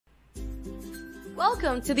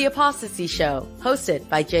Welcome to the ApostaSee Show, hosted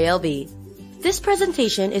by JLB. This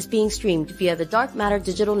presentation is being streamed via the Dark Matter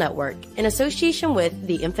Digital Network in association with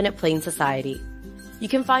the Infinite Plane Society. You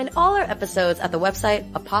can find all our episodes at the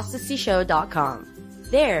website ApostaSeeShow.com.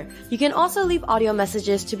 There, you can also leave audio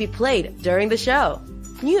messages to be played during the show.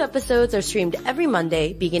 New episodes are streamed every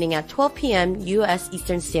Monday beginning at 12 p.m. U.S.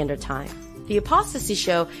 Eastern Standard Time. The ApostaSee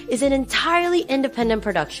Show is an entirely independent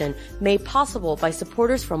production made possible by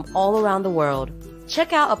supporters from all around the world.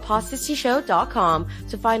 Check out ApostaSeeShow.com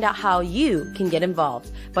to find out how you can get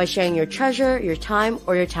involved by sharing your treasure, your time,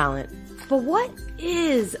 or your talent. But what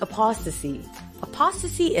is apostasy?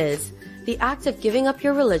 Apostasy is the act of giving up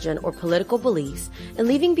your religion or political beliefs and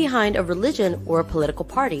leaving behind a religion or a political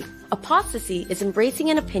party. Apostasy is embracing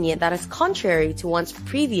an opinion that is contrary to one's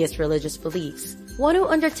previous religious beliefs. One who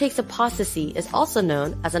undertakes apostasy is also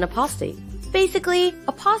known as an apostate. Basically,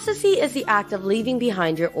 apostasy is the act of leaving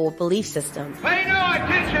behind your old belief system. Pay no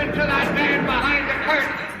attention to that man behind the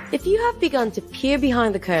curtain! If you have begun to peer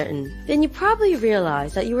behind the curtain, then you probably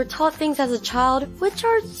realize that you were taught things as a child which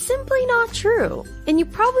are simply not true. And you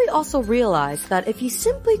probably also realize that if you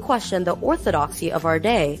simply question the orthodoxy of our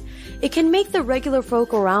day, it can make the regular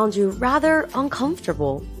folk around you rather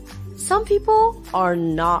uncomfortable. Some people are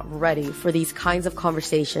not ready for these kinds of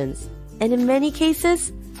conversations, and in many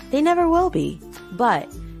cases, they never will be.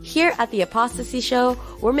 But here at the ApostaSee Show,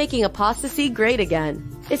 we're making apostasy great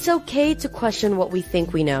again. It's okay to question what we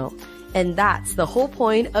think we know. And that's the whole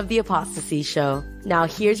point of the ApostaSee Show. Now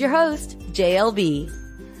here's your host, JLB.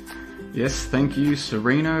 Yes, thank you,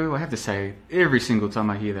 Sereno. I have to say, every single time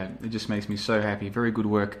I hear that, it just makes me so happy. Very good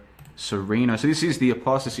work, Sereno. So this is the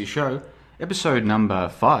ApostaSee Show, episode number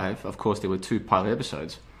 5. Of course, there were 2 pilot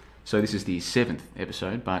episodes. So this is the 7th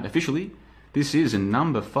episode, but officially, this is a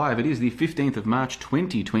number 5. It is the 15th of March,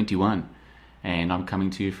 2021. And I'm coming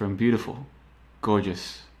to you from beautiful,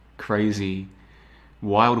 gorgeous, crazy,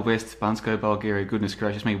 Wild West, Bansko, Bulgaria. Goodness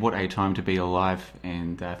gracious me, what a time to be alive.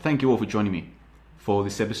 And thank you all for joining me for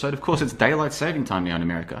this episode. Of course, it's daylight saving time now in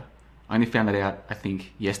America. I only found that out, I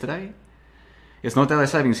think, yesterday. It's not daylight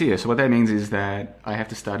savings here, so what that means is that I have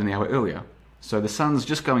to start an hour earlier. So the sun's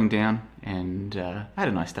just going down, and I had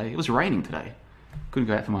a nice day. It was raining today. Couldn't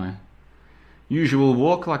go out for my usual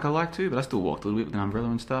walk like I like to, but I still walked a little bit with an umbrella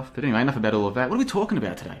and stuff. But anyway, enough about all of that. What are we talking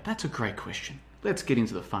about today? That's a great question. Let's get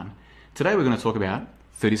into the fun. Today we're going to talk about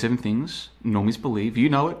 37 things normies believe. You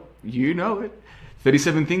know it. You know it.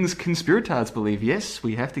 37 things conspiratards believe. Yes,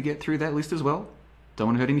 we have to get through that list as well. Don't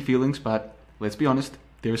want to hurt any feelings, but let's be honest.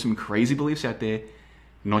 There are some crazy beliefs out there.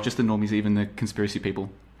 Not just the normies, even the conspiracy people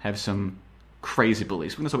have some crazy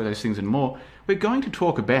beliefs. We're going to talk about those things and more. We're going to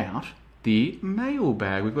talk about the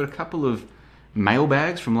mailbag. We've got a couple of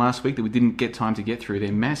mailbags from last week that we didn't get time to get through.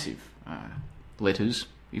 They're massive letters,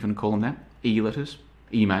 if you want to call them that. E-letters,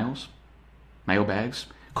 emails, mailbags.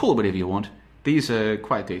 Call it whatever you want. These are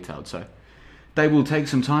quite detailed, so they will take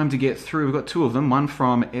some time to get through. We've got 2 of them. One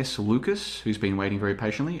from S. Lucas, who's been waiting very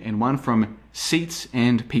patiently, and one from Seats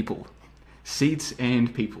and People. Seats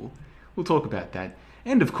and People. We'll talk about that.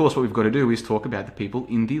 And of course, what we've got to do is talk about the people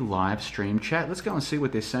in the live stream chat. Let's go and see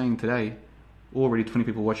what they're saying today. Already 20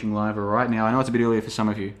 people watching live right now. I know it's a bit earlier for some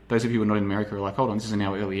of you. Those of you who are not in America are like, hold on, this is an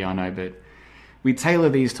hour earlier, I know, but we tailor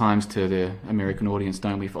these times to the American audience,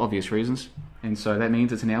 don't we, for obvious reasons. And so that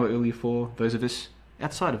means it's an hour earlier for those of us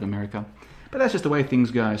outside of America. But that's just the way things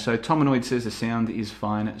go. So Tominoid says the sound is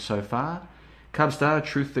fine so far. Cubstar,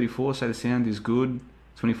 Truth34 say the sound is good.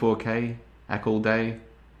 24K, Ack all day.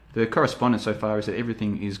 The correspondence so far is that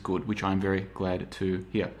everything is good, which I'm very glad to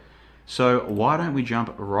hear. So why don't we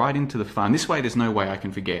jump right into the fun? This way there's no way I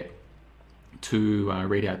can forget to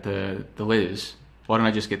read out the letters. Why don't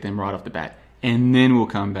I just get them right off the bat? And then we'll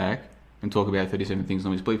come back and talk about 37 things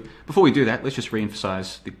normies believe. Before we do that, let's just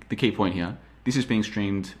re-emphasize the key point here. This is being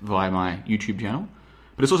streamed via my YouTube channel,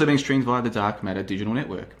 but it's also being streamed via the Dark Matter Digital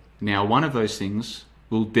Network. Now, one of those things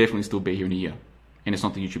will definitely still be here in a year, and it's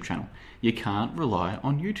not the YouTube channel. You can't rely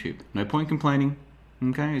on YouTube. No point complaining,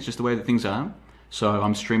 okay? It's just the way that things are. So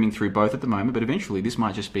I'm streaming through both at the moment, but eventually this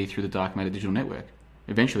might just be through the Dark Matter Digital Network.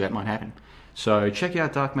 Eventually that might happen. So check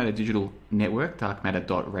out Dark Matter Digital Network,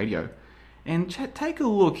 darkmatter.radio. And take a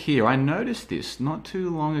look here. I noticed this not too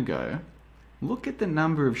long ago. Look at the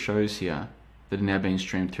number of shows here that are now being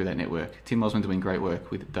streamed through that network. Tim Osmond doing great work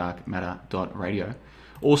with darkmatter.radio.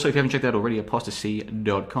 Also, if you haven't checked out already,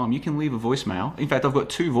 ApostaSee.com, you can leave a voicemail. In fact, I've got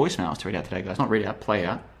 2 voicemails to read out today, guys. Not read out, play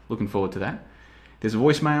out. Looking forward to that. There's a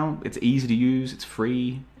voicemail. It's easy to use. It's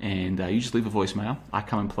free. And you just leave a voicemail. I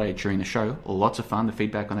come and play it during the show. Lots of fun. The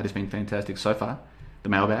feedback on that has been fantastic so far. The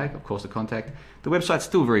mailbag, of course, the contact. The website's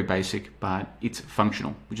still very basic, but it's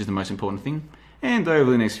functional, which is the most important thing. And over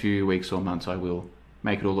the next few weeks or months, I will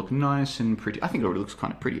make it all look nice and pretty. I think it already looks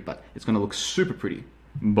kind of pretty, but it's going to look super pretty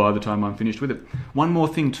by the time I'm finished with it. One more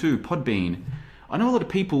thing too, Podbean. I know a lot of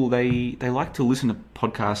people, they like to listen to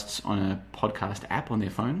podcasts on a podcast app on their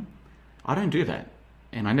phone. I don't do that,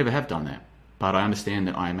 and I never have done that. But I understand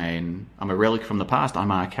that I'm a relic from the past.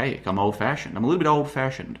 I'm archaic. I'm old-fashioned. I'm a little bit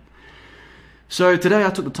old-fashioned. So today I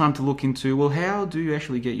took the time to look into, well, how do you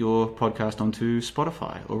actually get your podcast onto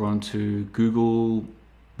Spotify or onto Google,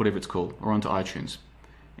 whatever it's called, or onto iTunes?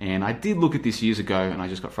 And I did look at this years ago, and I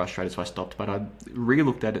just got frustrated, so I stopped. But I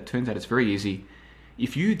re-looked at it. Turns out it's very easy.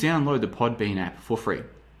 If you download the Podbean app for free,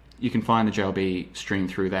 you can find the JLB stream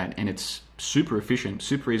through that, and it's super efficient,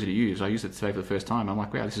 super easy to use. I used it today for the first time. I'm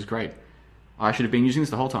like, wow, this is great. I should have been using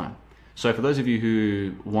this the whole time. So for those of you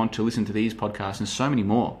who want to listen to these podcasts and so many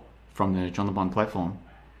more from the John LeBond platform,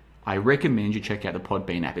 I recommend you check out the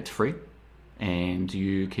Podbean app. It's free, and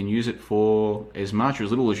you can use it for as much or as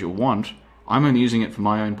little as you want. I'm only using it for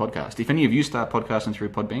my own podcast. If any of you start podcasting through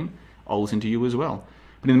Podbean, I'll listen to you as well.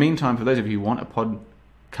 But in the meantime, for those of you who want a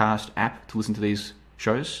podcast app to listen to these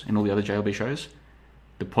shows and all the other JLB shows,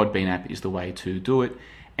 the Podbean app is the way to do it.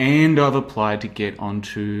 And I've applied to get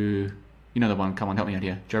onto, you know the one, come on, help me out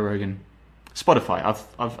here, Joe Rogan, Spotify.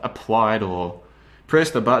 I've applied or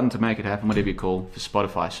pressed the button to make it happen, whatever you call, for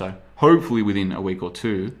Spotify. So hopefully within a week or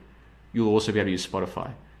two, you'll also be able to use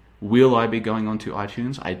Spotify. Will I be going on to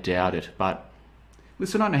iTunes? I doubt it. But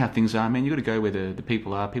listen, I know how things are, man. You've got to go where the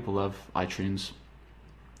people are. People love iTunes.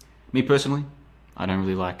 Me personally, I don't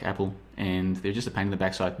really like Apple, and they're just a pain in the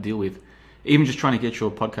backside to deal with. Even just trying to get your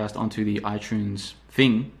podcast onto the iTunes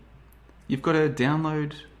thing, you've got to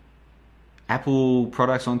download Apple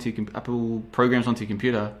products Apple programs onto your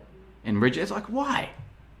computer and register. It's like, why?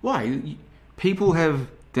 People have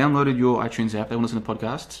downloaded your iTunes app. They want to listen to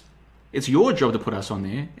podcasts. It's your job to put us on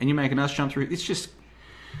there, and you're making us jump through. It's just,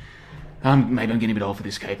 maybe I'm getting a bit old for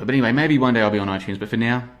this caper. But anyway, maybe one day I'll be on iTunes. But for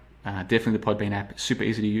now, definitely the Podbean app. Super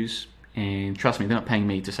easy to use. And trust me, they're not paying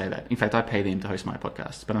me to say that. In fact, I pay them to host my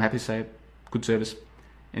podcasts. But I'm happy to say it. Good service.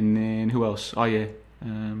 And then who else? Oh yeah,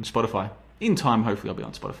 Spotify. In time, hopefully I'll be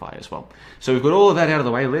on Spotify as well. So we've got all of that out of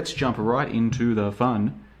the way. Let's jump right into the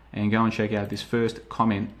fun and go and check out this first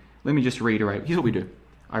comment. Let me just reiterate. Here's what we do.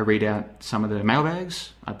 I read out some of the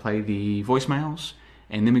mailbags. I play the voicemails.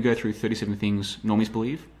 And then we go through 37 things normies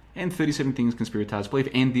believe and 37 things conspirators believe.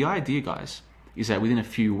 And the idea, guys, is that within a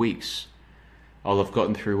few weeks, I'll have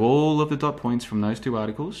gotten through all of the dot points from those two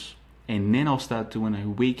articles, and then I'll start doing a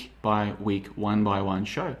week by week, one by one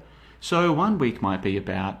show. So one week might be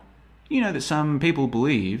about, that some people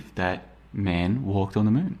believe that man walked on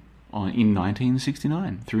the moon in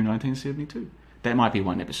 1969 through 1972. That might be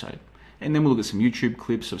one episode. And then we'll look at some YouTube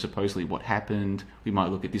clips of supposedly what happened. We might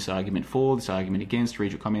look at this argument for, this argument against,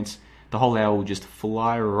 read your comments. The whole hour will just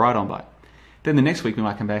fly right on by. Then the next week we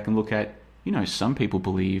might come back and look at, some people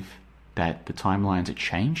believe that the timelines are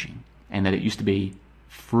changing and that it used to be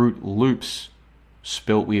Fruit Loops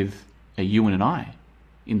spelt with a U and an I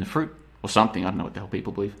in the fruit or something. I don't know what the hell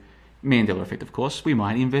people believe. Mandela effect, of course. We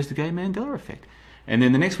might investigate Mandela effect. And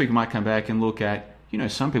then the next week we might come back and look at,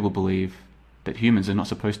 some people believe that humans are not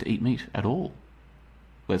supposed to eat meat at all.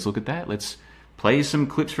 Let's look at that. Let's play some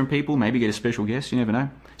clips from people, maybe get a special guest, you never know.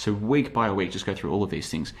 So week by week, just go through all of these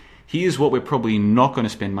things. Here's what we're probably not going to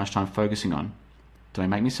spend much time focusing on. Don't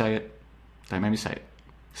make me say it. Don't make me say it.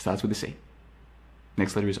 Starts with a C.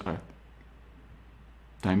 Next letter is O.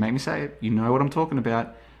 Don't make me say it. You know what I'm talking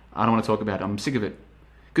about. I don't want to talk about it. I'm sick of it.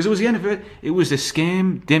 Because it was the anniversary. It was a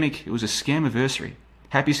scam-demic. It was a scam-anniversary.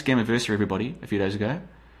 Happy scam-anniversary, everybody, a few days ago.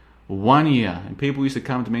 1 year. And people used to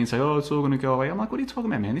come to me and say, oh, it's all going to go away. I'm like, what are you talking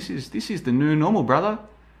about, man? This is the new normal, brother.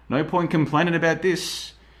 No point complaining about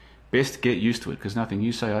this. Best get used to it, because nothing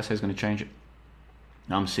you say, I say is going to change it.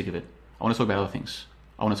 No, I'm sick of it. I want to talk about other things.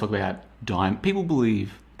 I want to talk about people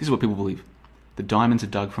believe, this is what people believe, the diamonds are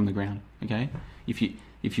dug from the ground, okay? If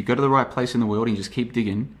you go to the right place in the world and you just keep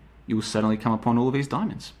digging, you will suddenly come upon all of these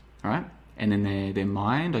diamonds, all right? And then they're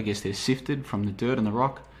mined, I guess they're sifted from the dirt and the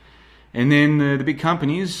rock. And then the big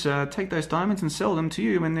companies take those diamonds and sell them to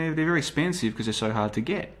you, and they're very expensive because they're so hard to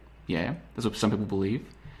get. Yeah, that's what some people believe.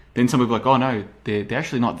 Then some people are like, oh no, they're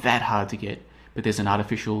actually not that hard to get, but there's an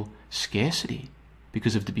artificial scarcity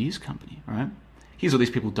because of De Beers Company, all right? Here's what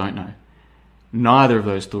these people don't know. Neither of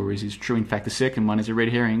those stories is true. In fact, the second one is a red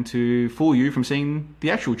herring to fool you from seeing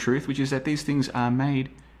the actual truth, which is that these things are made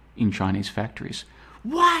in Chinese factories.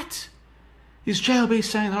 What? Is JLB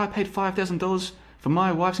saying that I paid $5,000 for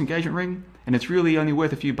my wife's engagement ring and it's really only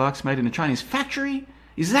worth a few bucks made in a Chinese factory?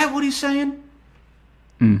 Is that what he's saying?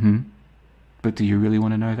 Mm-hmm. But do you really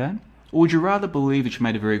want to know that? Or would you rather believe that you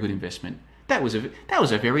made a very good investment? That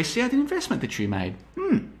was a very sound investment that you made.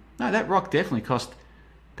 No, that rock definitely cost...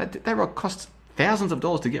 That rock costs thousands of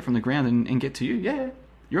dollars to get from the ground and get to you. Yeah,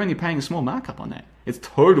 you're only paying a small markup on that. It's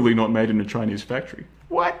totally not made in a Chinese factory.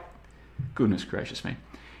 What? Goodness gracious me.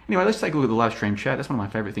 Anyway, let's take a look at the live stream chat. That's one of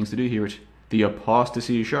my favourite things to do here at the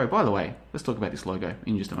ApostaSee show. By the way, let's talk about this logo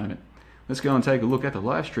in just a moment. Let's go and take a look at the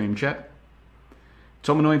live stream chat.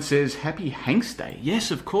 Tomanoid says, Happy Hanks Day.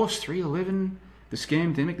 Yes, of course, 3/11, the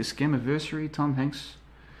scamdemic, the scamiversary, Tom Hanks.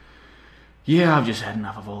 Yeah, I've just had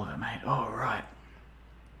enough of all of it, mate. All right.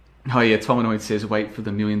 Oh yeah, Tomanoid says, wait for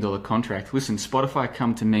the $1 million contract. Listen, Spotify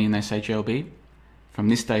come to me and they say, JLB, from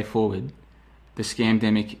this day forward, the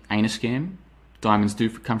scamdemic ain't a scam. Diamonds do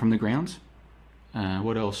come from the ground.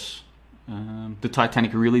 What else? The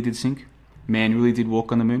Titanic really did sink. Man really did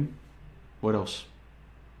walk on the moon. What else?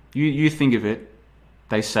 You think of it.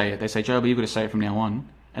 They say it. They say, JLB, you've got to say it from now on.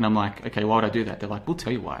 And I'm like, okay, why would I do that? They're like, we'll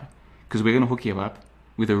tell you why. Because we're going to hook you up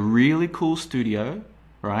with a really cool studio,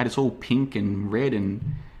 right? It's all pink and red and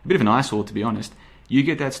a bit of an eyesore, to be honest. You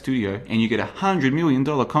get that studio and you get $100 million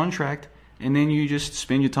contract, and then you just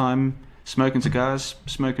spend your time smoking cigars,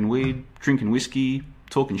 smoking weed, drinking whiskey,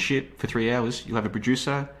 talking shit for 3 hours. You'll have a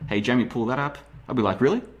producer. Hey, Jamie, pull that up. I'll be like,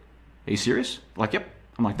 really? Are you serious? Like, yep.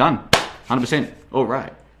 I'm like, done. 100%. All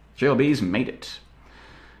right. JLB's made it.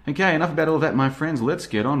 Okay, enough about all that, my friends. Let's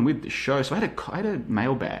get on with the show. So I had a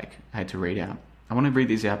mailbag I had to read out. I want to read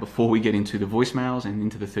these out before we get into the voicemails and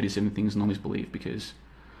into the 37 things Normies believe, because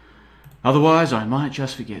otherwise I might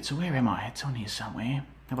just forget. So where am I? It's on here somewhere.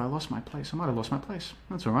 Have I lost my place? I might have lost my place.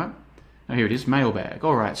 That's all right. Oh, here it is, mailbag.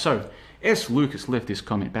 All right, so S. Lucas left this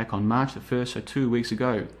comment back on March the 1st, so 2 weeks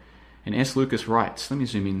ago. And S. Lucas writes, let me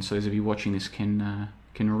zoom in so those of you watching this can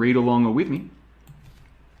read along with me.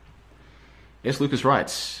 S. Lucas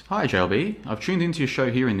writes, Hi JLB, I've tuned into your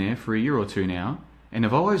show here and there for a year or two now, and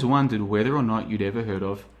I've always wondered whether or not you'd ever heard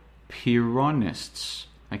of Pyrrhonists.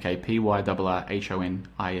 Okay,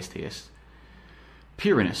 Pyrrhonists.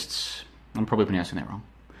 Pyrrhonists. I'm probably pronouncing that wrong.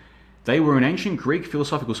 They were an ancient Greek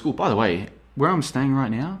philosophical school. By the way, where I'm staying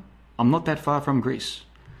right now, I'm not that far from Greece.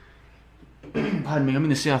 Pardon me, I'm in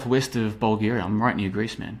the southwest of Bulgaria. I'm right near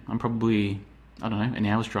Greece, man. I'm probably, I don't know, an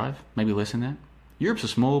hour's drive, maybe less than that. Europe's a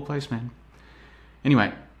small place, man.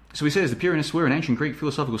 Anyway, so he says, the Pyrrhonists were an ancient Greek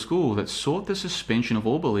philosophical school that sought the suspension of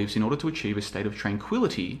all beliefs in order to achieve a state of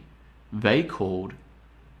tranquility they called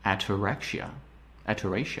ataraxia.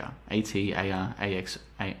 Ataraxia. A-T-A-R-A-X-A-I-A,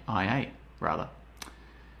 rather.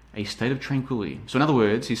 A state of tranquility. So in other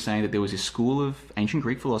words, he's saying that there was a school of ancient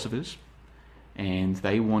Greek philosophers, and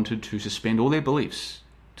they wanted to suspend all their beliefs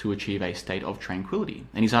to achieve a state of tranquility.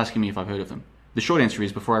 And he's asking me if I've heard of them. The short answer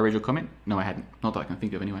is, before I read your comment, no, I hadn't. Not that I can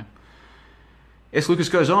think of anyway. S. Lucas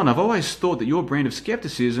goes on, I've always thought that your brand of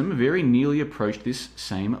skepticism very nearly approached this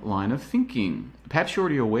same line of thinking. Perhaps you're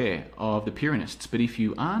already aware of the Pyrrhonists, but if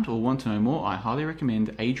you aren't or want to know more, I highly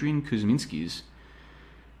recommend Adrian Kuzminski's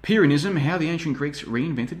Pyrrhonism, How the Ancient Greeks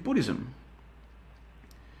Reinvented Buddhism.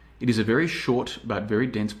 It is a very short but very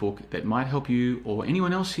dense book that might help you or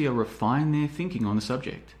anyone else here refine their thinking on the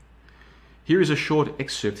subject. Here is a short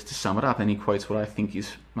excerpt to sum it up, and he quotes what I think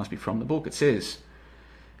must be from the book. It says,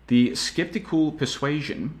 the skeptical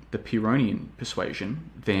persuasion, the Pyrrhonian persuasion,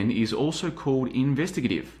 then is also called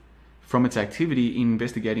investigative, from its activity in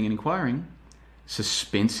investigating and inquiring,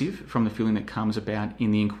 suspensive, from the feeling that comes about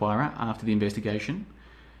in the inquirer after the investigation,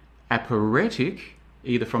 aporetic,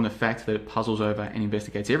 either from the fact that it puzzles over and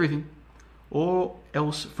investigates everything, or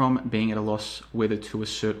else from being at a loss whether to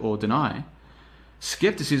assert or deny.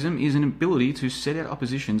 Skepticism is an ability to set out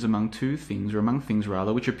oppositions among things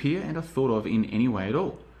which appear and are thought of in any way at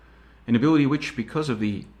all. An ability which, because of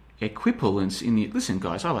the equivalence in the... Listen,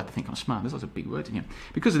 guys, I like to think I'm smart. There's lots of big words in here.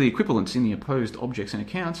 Because of the equivalence in the opposed objects and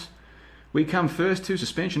accounts, we come first to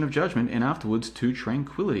suspension of judgment and afterwards to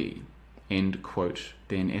tranquility. End quote.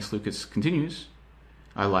 Then S. Lucas continues,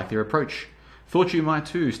 I like their approach. Thought you might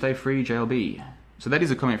too. Stay free, JLB. So that is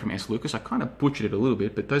a comment from S. Lucas. I kind of butchered it a little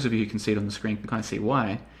bit, but those of you who can see it on the screen can kind of see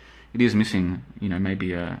why. It is missing,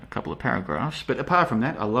 maybe a couple of paragraphs. But apart from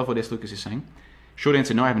that, I love what S. Lucas is saying. Short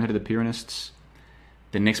answer, no, I haven't heard of the Pyrrhonists.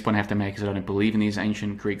 The next point I have to make is that I don't believe in these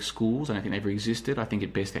ancient Greek schools. I don't think they ever existed. I think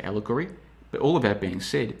at best they're allegory. But all of that being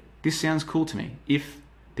said, this sounds cool to me. If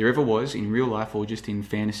there ever was, in real life or just in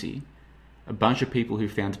fantasy, a bunch of people who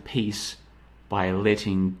found peace by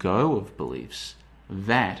letting go of beliefs,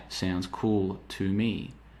 that sounds cool to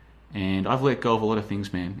me. And I've let go of a lot of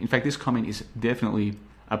things, man. In fact, this comment is definitely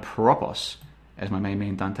a propos, as my main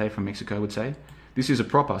man Dante from Mexico would say. This is a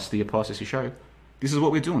propos, the ApostaSee show. This is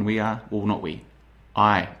what we're doing. We are, well, not we.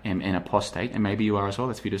 I am an apostate, and maybe you are as well.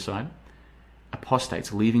 That's for you to decide.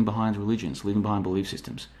 apostates, leaving behind religions, leaving behind belief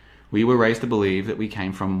systems. We were raised to believe that we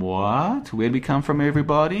came from what? Where did we come from,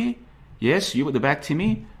 everybody? Yes, you at the back,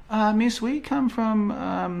 Timmy. Miss, we come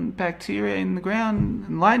from bacteria in the ground,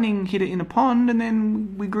 and lightning hit it in a pond, and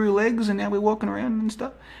then we grew legs, and now we're walking around and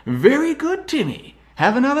stuff. Very good, Timmy.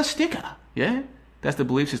 Have another sticker. Yeah? That's the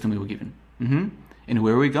belief system we were given. And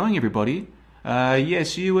where are we going, everybody?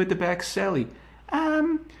 Yes, you at the back, Sally.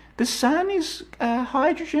 The sun is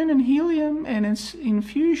hydrogen and helium, and it's in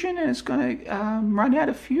fusion, and it's going to run out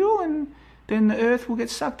of fuel, and then the Earth will get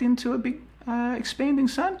sucked into a big expanding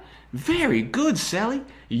sun. Very good, Sally.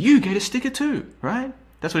 You get a sticker too, right?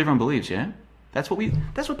 That's what everyone believes, yeah? That's what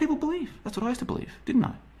people believe. That's what I used to believe, didn't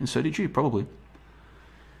I? And so did you, probably.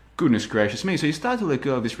 Goodness gracious me. So you start to let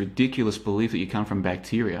go of this ridiculous belief that you come from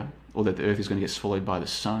bacteria, or that the Earth is going to get swallowed by the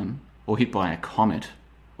sun, or hit by a comet.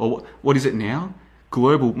 Or what is it now?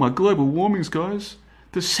 My global warmings, guys.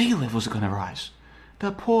 The sea levels are going to rise.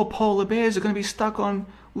 The poor polar bears are going to be stuck on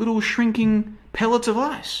little shrinking pellets of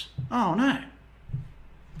ice. Oh no.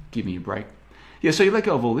 Give me a break. Yeah, so you let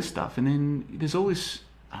go of all this stuff, and then there's all this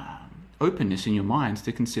openness in your minds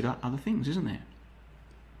to consider other things, isn't there?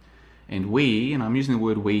 And we, and I'm using the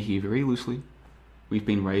word we here very loosely, we've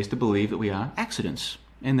been raised to believe that we are accidents,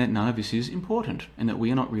 and that none of this is important, and that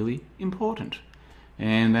we are not really important.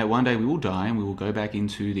 And that one day we will die, and we will go back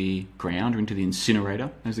into the ground, or into the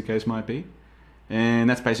incinerator, as the case might be. And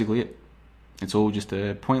that's basically it. It's all just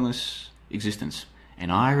a pointless existence.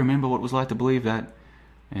 And I remember what it was like to believe that,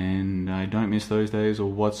 and I don't miss those days or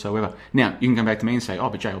whatsoever. Now, you can come back to me and say, oh,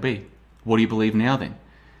 but JLB, what do you believe now then?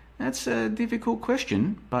 That's a difficult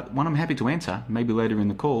question, but one I'm happy to answer, maybe later in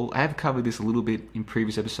the call. I have covered this a little bit in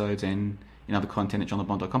previous episodes and in other content at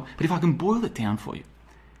johnlebond.com, but if I can boil it down for you,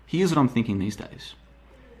 here's what I'm thinking these days.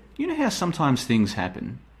 You know how sometimes things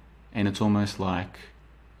happen, and it's almost like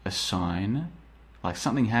a sign, like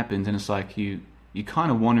something happens and it's like you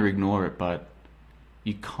kind of want to ignore it, but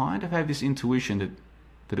you kind of have this intuition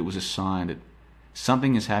that it was a sign that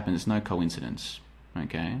something has happened. It's no coincidence,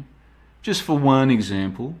 okay? Just for one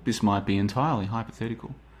example, this might be entirely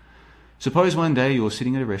hypothetical. Suppose one day you're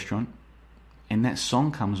sitting at a restaurant and that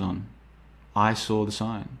song comes on, I Saw the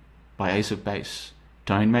Sign, by Ace of Base.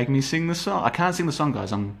 Don't make me sing the song. I can't sing the song,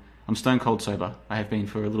 guys. I'm stone cold sober. I have been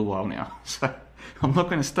for a little while now. So I'm not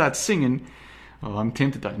going to start singing. Oh, I'm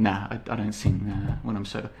tempted though. Nah, I don't sing when I'm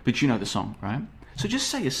sober. But you know the song, right? So just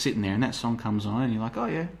say you're sitting there and that song comes on and you're like, oh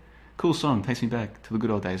yeah, cool song, takes me back to the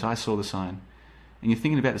good old days. I saw the sign. And you're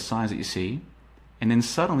thinking about the signs that you see, and then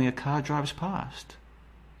suddenly a car drives past.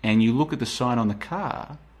 And you look at the sign on the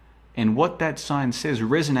car, and what that sign says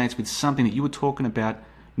resonates with something that you were talking about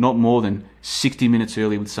not more than 60 minutes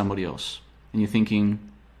earlier with somebody else. And you're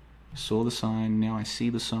thinking, I saw the sign, now I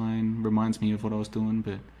see the sign, reminds me of what I was doing,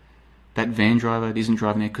 but that van driver isn't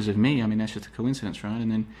driving there because of me. I mean, that's just a coincidence, right?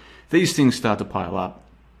 And then these things start to pile up.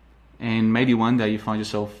 And maybe one day you find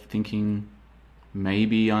yourself thinking,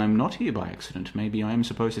 maybe I'm not here by accident. Maybe I am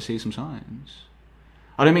supposed to see some signs.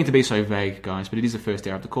 I don't mean to be so vague, guys, but it is the first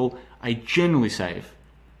hour of the call. I generally save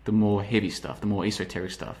the more heavy stuff, the more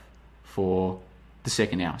esoteric stuff, for the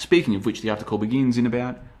second hour. Speaking of which, the after call begins in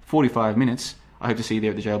about 45 minutes. I hope to see you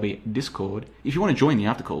there at the JLB Discord. If you want to join the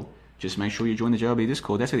after call, just make sure you join the JLB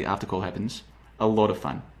Discord. That's where the after call happens. A lot of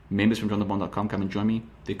fun. Members from johnlebond.com come and join me.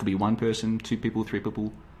 There could be one person, 2 people, 3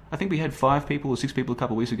 people. I think we had 5 people or 6 people a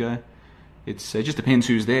couple of weeks ago. It just depends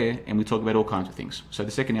who's there, and we talk about all kinds of things. So the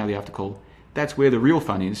second hour of the after call, that's where the real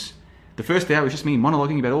fun is. The first hour is just me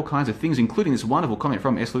monologuing about all kinds of things, including this wonderful comment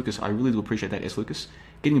from S. Lucas. I really do appreciate that, S. Lucas.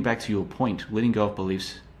 Getting back to your point, letting go of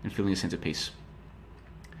beliefs and feeling a sense of peace.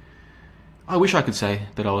 I wish I could say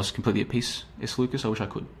that I was completely at peace, S. Lucas. I wish I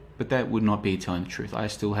could. But that would not be telling the truth. I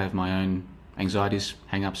still have my own anxieties,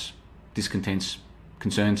 hang-ups, discontents,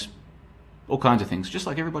 concerns, all kinds of things, just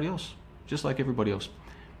like everybody else. Just like everybody else.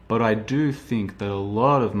 But I do think that a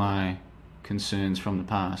lot of my concerns from the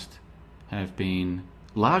past have been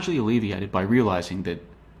largely alleviated by realizing that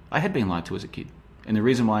I had been lied to as a kid. And the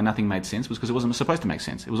reason why nothing made sense was because it wasn't supposed to make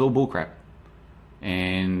sense. It was all bullcrap.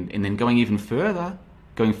 And then going further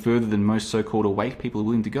than most so-called awake people are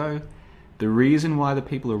willing to go, the reason why the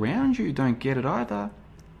people around you don't get it either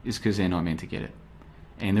is because they're not meant to get it.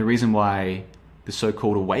 And the reason why the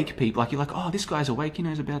so-called awake people, like you're like, oh, this guy's awake, he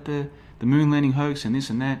knows about the moon landing hoax and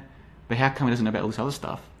this and that, but how come he doesn't know about all this other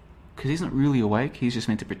stuff? Because he's not really awake, he's just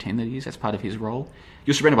meant to pretend that he is. That's part of his role.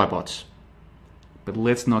 You're surrounded by bots. But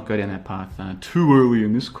let's not go down that path too early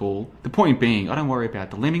in this call. The point being, I don't worry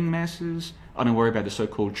about the lemming masses. I don't worry about the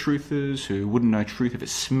so-called truthers who wouldn't know truth if it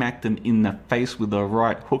smacked them in the face with the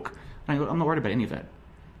right hook. I'm not worried about any of that.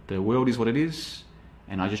 The world is what it is,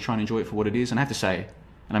 and I just try and enjoy it for what it is. And I have to say,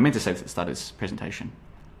 and I meant to say this at the start of this presentation,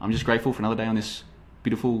 I'm just grateful for another day on this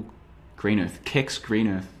beautiful green earth, Keck's green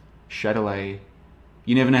earth, Chatelet.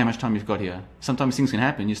 You never know how much time you've got here. Sometimes things can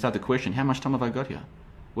happen. You start to question, how much time have I got here?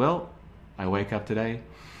 Well, I wake up today.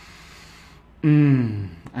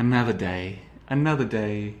 Another day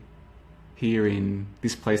here in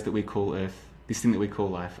this place that we call Earth, this thing that we call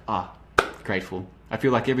life. Grateful. I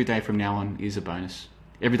feel like every day from now on is a bonus.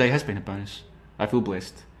 Every day has been a bonus. I feel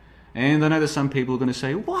blessed. And I know that some people are going to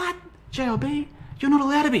say, what? JLB, you're not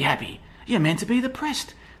allowed to be happy. You're meant to be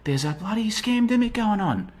depressed. There's a bloody scamdemic going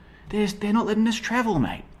on. They're not letting us travel,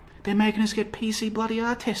 mate. They're making us get PC bloody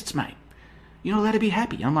R tests, mate. You're not allowed to be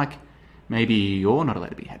happy. I'm like, maybe you're not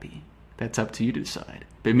allowed to be happy. That's up to you to decide.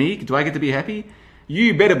 But me, do I get to be happy?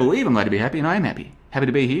 You better believe I'm allowed to be happy, and I am happy. Happy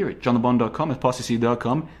to be here at johnthebond.com,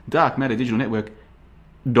 ApostaSee.com, Dark Matter Digital Network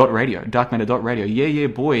 .radio, darkmatter.radio. Yeah,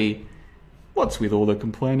 boy. What's with all the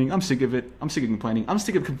complaining? I'm sick of it. I'm sick of complaining. I'm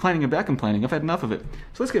sick of complaining about complaining. I've had enough of it.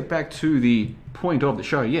 So let's get back to the point of the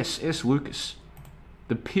show. Yes, S. Lucas.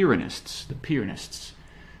 The Pyrrhonists.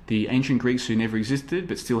 The ancient Greeks who never existed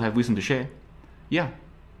but still have wisdom to share. Yeah,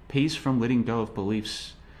 peace from letting go of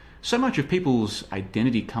beliefs. So much of people's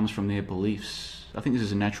identity comes from their beliefs. I think this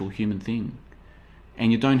is a natural human thing.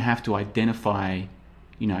 And you don't have to identify,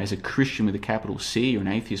 as a Christian with a capital C, or an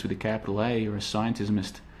atheist with a capital A, or a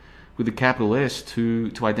scientismist with a capital S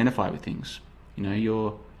to identify with things. I'm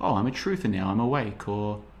a truther now, I'm awake,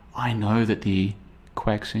 or I know that the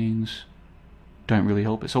quackscenes don't really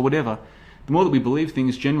help us, or whatever. The more that we believe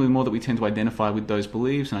things, generally the more that we tend to identify with those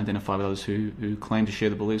beliefs and identify with those who claim to share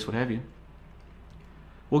the beliefs, what have you.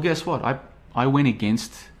 Well, guess what? I went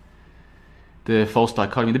against the false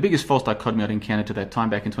dichotomy. The biggest false dichotomy I'd encountered to that time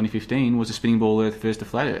back in 2015 was the spinning ball Earth versus the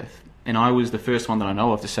flat Earth. And I was the first one that I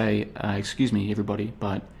know of to say, excuse me, everybody,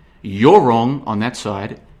 but you're wrong on that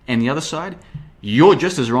side, and the other side, you're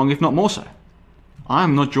just as wrong, if not more so.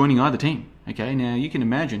 I'm not joining either team. Okay, now you can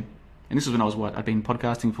imagine, and this is when I'd been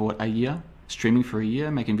podcasting for a year, streaming for a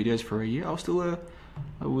year, making videos for a year. I was still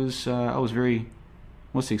I was very,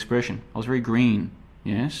 what's the expression? I was very green,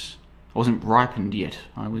 yes? I wasn't ripened yet.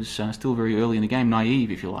 I was still very early in the game,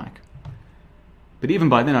 naive, if you like. But even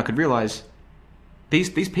by then I could realize these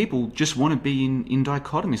people just want to be in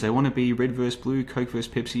dichotomies. They want to be red versus blue, Coke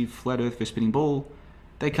versus Pepsi, flat earth versus spinning ball.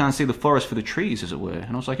 They can't see the forest for the trees, as it were.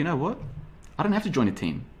 And I was like, you know what? I don't have to join a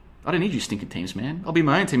team. I don't need you stinking teams, man. I'll be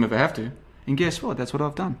my own team if I have to. And guess what? That's what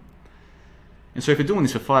I've done. And so if you're doing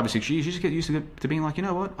this for 5 or 6 years, you just get used to being like, you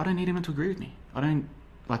know what? I don't need anyone to agree with me.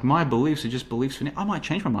 My beliefs are just beliefs for now. I might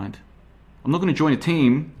change my mind. I'm not going to join a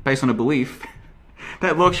team based on a belief.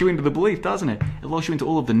 That locks you into the belief, doesn't it? It locks you into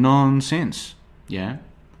all of the nonsense. Yeah?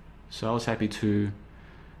 So I was happy to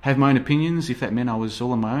have my own opinions if that meant I was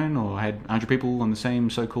all on my own, or I had 100 people on the same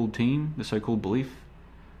so-called team, the so-called belief.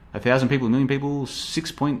 1,000 people, 1 million people,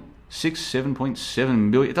 6.6,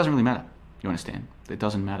 7.7 billion. It doesn't really matter. You understand? It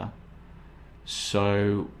doesn't matter.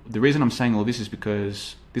 So the reason I'm saying all this is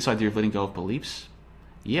because this idea of letting go of beliefs,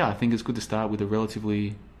 yeah, I think it's good to start with a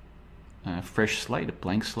relatively fresh slate, a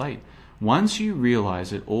blank slate. Once you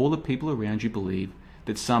realize that all the people around you believe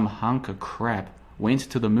that some hunk of crap went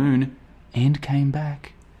to the moon and came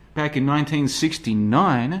back in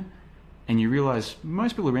 1969, and you realize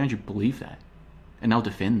most people around you believe that, and they'll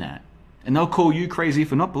defend that, and they'll call you crazy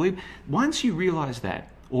for not believing. Once you realize that,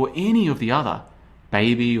 or any of the other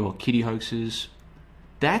baby or kiddie hoaxes,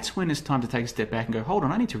 that's when it's time to take a step back and go, hold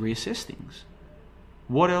on, I need to reassess things.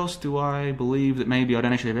 What else do I believe that maybe I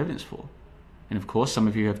don't actually have evidence for? And of course, some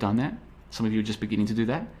of you have done that. Some of you are just beginning to do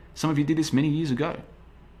that. Some of you did this many years ago.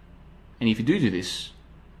 And if you do this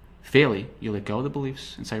fairly, you let go of the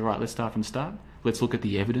beliefs and say, right, let's start from the start. Let's look at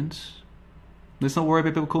the evidence. Let's not worry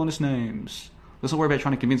about people calling us names. Let's not worry about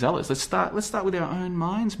trying to convince others. Let's start with our own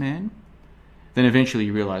minds, man. Then eventually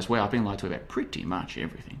you realize, wow, I've been lied to about pretty much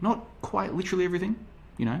everything. Not quite literally everything.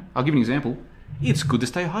 I'll give you an example. It's good to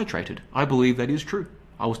stay hydrated. I believe that is true.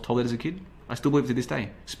 I was told that as a kid. I still believe it to this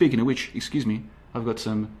day. Speaking of which, excuse me, I've got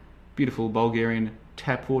some beautiful Bulgarian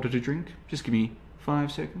tap water to drink. Just give me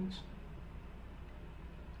 5 seconds.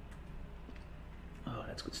 Oh,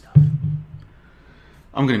 that's good stuff.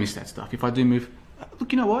 I'm going to miss that stuff. If I do move...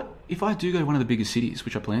 Look, you know what? If I do go to one of the biggest cities,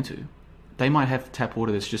 which I plan to, they might have tap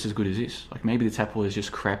water that's just as good as this. Like, maybe the tap water is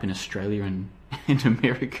just crap in Australia and in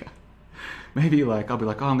America. Maybe, I'll be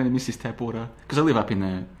like, oh, I'm going to miss this tap water. Because I live up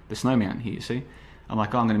in the snow mountain here, you see? I'm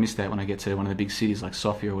like, oh, I'm going to miss that when I get to one of the big cities like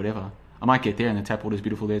Sofia or whatever. I might get there and the tap water is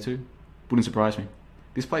beautiful there too. Wouldn't surprise me.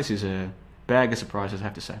 This place is a bag of surprises, I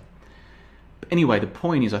have to say. But anyway, the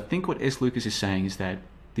point is, I think what S. Lucas is saying is that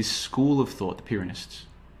this school of thought, the Pyrrhonists,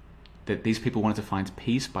 that these people wanted to find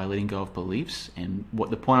peace by letting go of beliefs. And what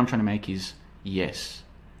the point I'm trying to make is, yes,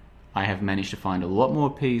 I have managed to find a lot more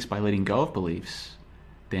peace by letting go of beliefs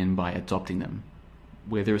than by adopting them.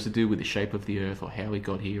 Whether it's to do with the shape of the earth or how we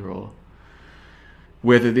got here, or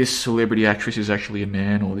whether this celebrity actress is actually a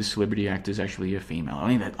man or this celebrity actor is actually a female. I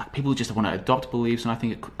mean, that like people just want to adopt beliefs, and I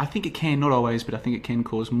think it can, not always, but I think it can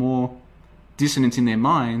cause more dissonance in their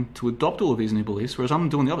mind to adopt all of these new beliefs. Whereas I'm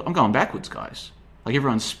doing the opposite. I'm going backwards, guys. Like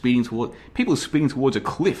people are speeding towards a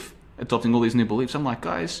cliff, adopting all these new beliefs. I'm like,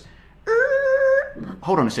 guys,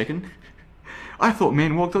 hold on a second. I thought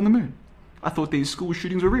men walked on the moon. I thought these school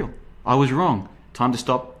shootings were real. I was wrong. Time to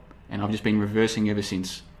stop, and I've just been reversing ever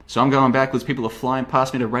since. So I'm going backwards. People are flying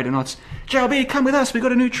past me at a rate of knots. JLB, come with us. We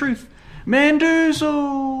got a new truth.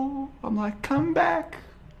 Mandoozle. I'm like, come back.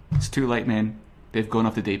 It's too late, man. They've gone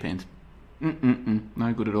off the deep end.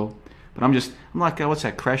 No good at all. But I'm like, what's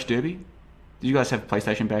that, Crash Derby? Did you guys have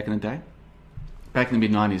PlayStation back in the day? Back in the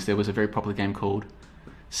mid-90s, there was a very popular game called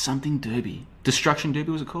something Derby. Destruction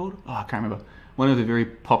Derby was it called? Oh, I can't remember. One of the very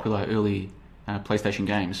popular early PlayStation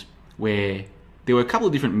games where there were a couple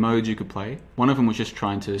of different modes you could play. One of them was just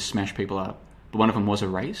trying to smash people up, but one of them was a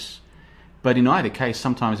race. But in either case,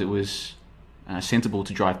 sometimes it was sensible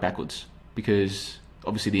to drive backwards because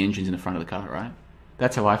obviously the engine's in the front of the car, right?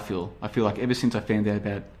 That's how I feel. I feel like ever since I found out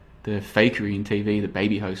about the fakery in TV, the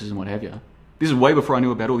baby hoaxes and what have you, this is way before I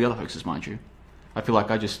knew about all the other hoaxes, mind you. I feel like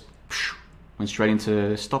I just went straight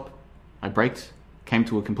into stop. I braked, came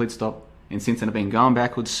to a complete stop, and since then I've been going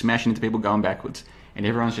backwards, smashing into people, going backwards. And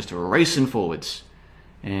everyone's just racing forwards.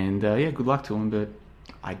 And yeah, good luck to them, but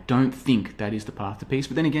I don't think that is the path to peace.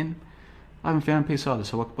 But then again, I haven't found peace either,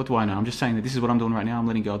 so what do I know? I'm just saying that this is what I'm doing right now. I'm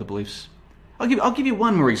letting go of the beliefs. I'll give you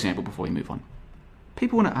one more example before we move on.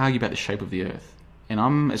 People want to argue about the shape of the earth.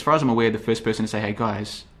 And as far as I'm aware, the first person to say, hey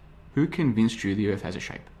guys, who convinced you the earth has a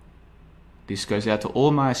shape? This goes out to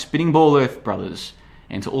all my spinning ball earth brothers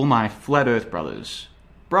and to all my flat earth brothers.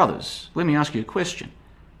 Brothers, let me ask you a question.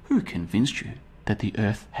 Who convinced you that the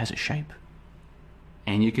earth has a shape?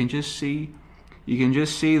 And you can just see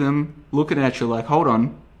them looking at you like, hold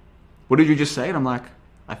on, what did you just say? And I'm like,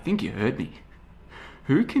 I think you heard me.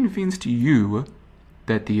 Who convinced you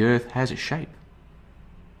that the earth has a shape?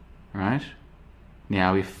 Right?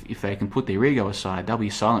 Now, if they can put their ego aside, they'll be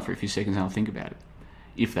silent for a few seconds and they'll think about it.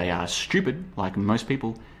 If they are stupid, like most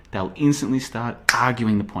people, they'll instantly start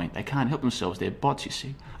arguing the point. They can't help themselves. They're bots, you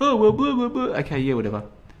see. Oh, well, blah, blah, blah. Okay, yeah, whatever.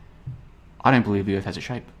 I don't believe the earth has a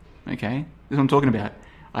shape. Okay? This is what I'm talking about.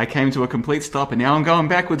 I came to a complete stop and now I'm going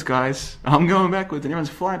backwards, guys. I'm going backwards and everyone's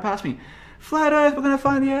flying past me. Flat earth, we're going to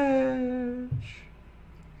find the edge.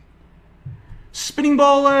 Spinning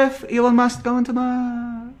ball earth, Elon Musk going to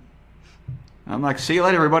Mars. I'm like, see you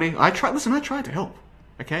later, everybody. I tried to help.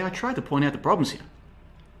 Okay? I tried to point out the problems here.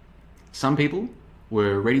 Some people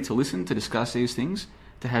were ready to listen, to discuss these things,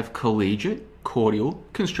 to have collegiate, cordial,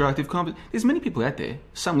 constructive conversation. There's many people out there,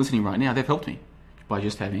 some listening right now, they've helped me by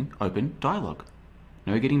just having open dialogue.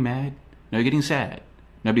 No getting mad, no getting sad.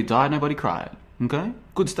 Nobody died, nobody cried. Okay?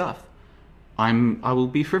 Good stuff. I will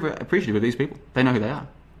be forever appreciative of these people. They know who they are.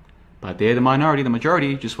 But they're the minority. The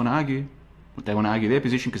majority just want to argue. They want to argue their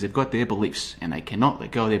position because they've got their beliefs and they cannot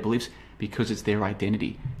let go of their beliefs because it's their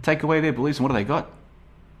identity. Take away their beliefs and what do they got?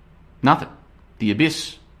 Nothing. The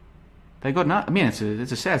abyss. They got nothing. I mean, it's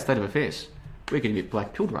a sad state of affairs. We're getting a bit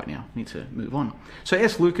black-pilled right now. Need to move on. So,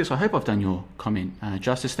 S. Lucas, I hope I've done your comment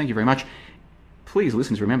justice. Thank you very much. Please,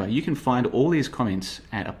 listeners, remember, you can find all these comments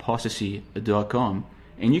at ApostaSee.com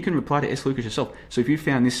and you can reply to S. Lucas yourself. So if you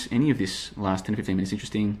found any of this last 10 to 15 minutes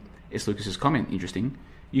interesting, S. Lucas's comment interesting,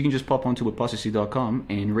 you can just pop onto ApostaSee.com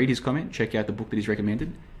and read his comment, check out the book that he's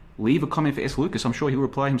recommended, leave a comment for S. Lucas. I'm sure he'll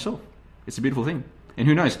reply himself. It's a beautiful thing. And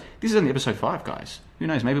who knows? This is only episode 5, guys. Who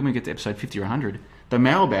knows? Maybe when we get to episode 50 or 100, the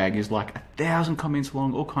mailbag is like 1,000 comments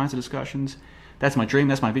long, all kinds of discussions. That's my dream.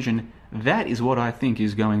 That's my vision. That is what I think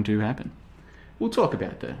is going to happen. We'll talk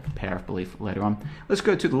about the power of belief later on. Let's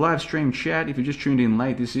go to the live stream chat. If you just tuned in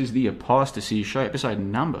late, this is the ApostaSee Show, episode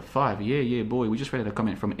number 5. Yeah, boy. We just read out a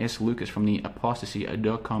comment from S. Lucas from the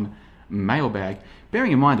ApostaSee.com mailbag.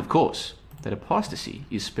 Bearing in mind, of course, that apostasy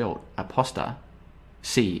is spelled aposta,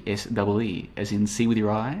 C-S-E-E, as in see with your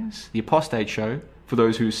eyes. The Apostate Show for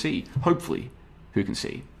those who see, hopefully, who can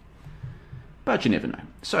see. But you never know.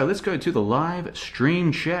 So let's go to the live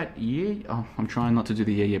stream chat. Yeah, I'm trying not to do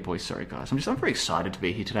the yeah boys. Sorry guys. I'm very excited to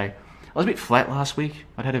be here today. I was a bit flat last week.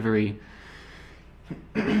 I'd had a very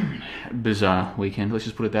bizarre weekend. Let's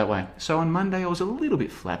just put it that way. So on Monday I was a little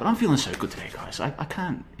bit flat, but I'm feeling so good today, guys. I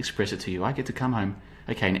can't express it to you. I get to come home,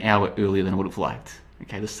 okay, an hour earlier than I would have liked.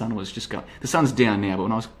 Okay, the sun was just going. The sun's down now, but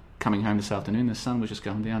when I was coming home this afternoon, the sun was just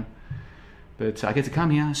going down. But I get to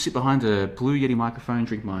come here, sit behind a Blue Yeti microphone,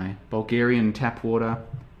 drink my Bulgarian tap water,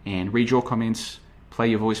 and read your comments, play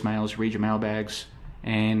your voicemails, read your mailbags,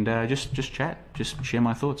 and just chat, just share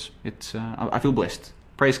my thoughts. I feel blessed.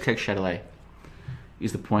 Praise Cake Chatelet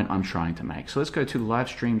is the point I'm trying to make. So let's go to the live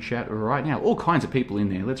stream chat right now. All kinds of people in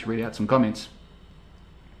there. Let's read out some comments.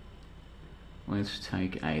 Let's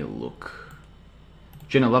take a look.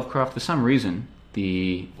 Jenna Lovecraft, for some reason,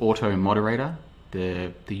 the auto moderator,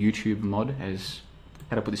 the YouTube mod has,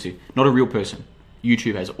 how do I put this here? Not a real person.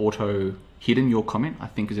 YouTube has auto hidden your comment, I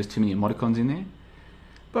think, because there's too many emoticons in there.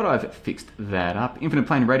 But I've fixed that up. Infinite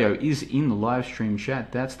Plane Radio is in the live stream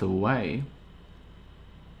chat. That's the way.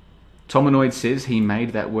 Tomanoid says he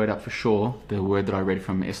made that word up for sure. The word that I read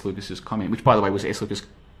from S. Lucas's comment, which, by the way, was S. Lucas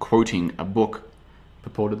quoting a book,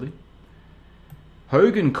 purportedly.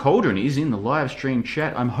 Hogan Cauldron is in the live stream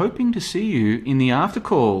chat. I'm hoping to see you in the after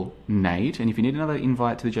call, Nate. And if you need another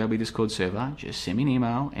invite to the JLB Discord server, just send me an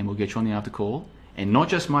email and we'll get you on the after call. And not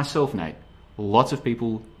just myself, Nate. Lots of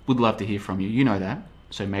people would love to hear from you. You know that.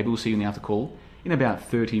 So maybe we'll see you in the after call in about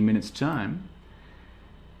 30 minutes' time.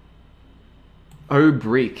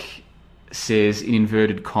 O'Brick says in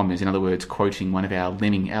inverted commas, in other words, quoting one of our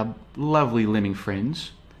lovely lemming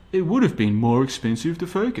friends, it would have been more expensive to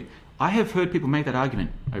focus. I have heard people make that argument,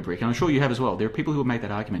 O'Brick, and I'm sure you have as well. There are people who have made that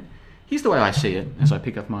argument. Here's the way I see it, as I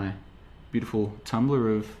pick up my beautiful tumbler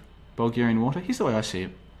of Bulgarian water. Here's the way I see it.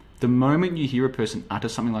 The moment you hear a person utter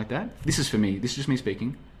something like that, this is for me, this is just me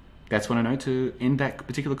speaking, that's when I know to end that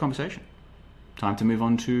particular conversation. Time to move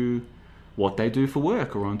on to what they do for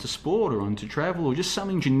work, or on to sport, or on to travel, or just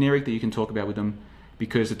something generic that you can talk about with them,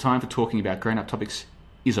 because the time for talking about grown-up topics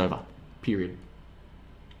is over. Period.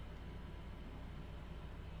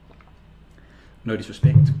 No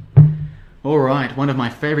disrespect. All right, one of my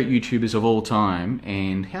favorite YouTubers of all time,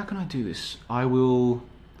 and how can I do this?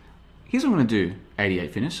 Here's what I'm going to do,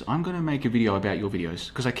 88 Finis. I'm going to make a video about your videos,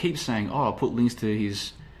 because I keep saying, I'll put links to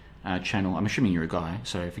his channel. I'm assuming you're a guy,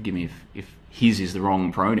 so forgive me if his is the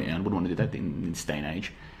wrong pronoun. I wouldn't want to do that in this day and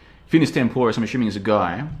age. Finis Temporis, I'm assuming is a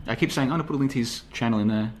guy. I keep saying, I'm going to put a link to his channel in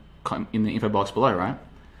the info box below, right?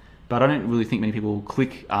 But I don't really think many people will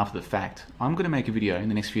click after the fact. I'm going to make a video in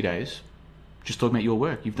the next few days just talking about your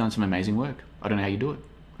work. You've done some amazing work. I don't know how you do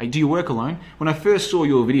it. Do you work alone? When I first saw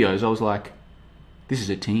your videos, I was like, this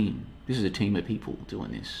is a team. This is a team of people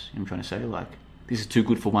doing this. You know what I'm trying to say? Like, this is too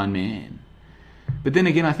good for one man. But then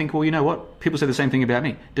again, I think, well, you know what? People say the same thing about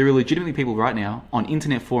me. There are legitimately people right now on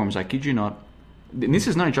internet forums, I kid you not, and this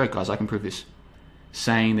is no joke, guys, I can prove this,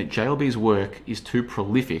 saying that JLB's work is too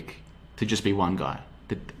prolific to just be one guy.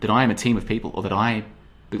 That I am a team of people, or that I,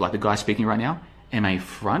 like the guy speaking right now, am a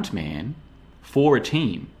front man for a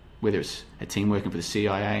team, whether it's a team working for the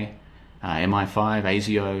CIA, MI5,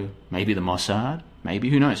 ASIO, maybe the Mossad, maybe,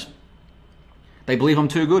 who knows. They believe I'm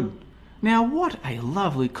too good. Now, what a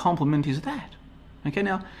lovely compliment is that? Okay,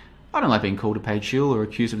 now, I don't like being called a paid shill or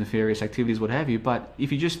accused of nefarious activities, what have you, but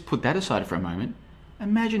if you just put that aside for a moment,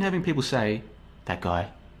 imagine having people say, that guy's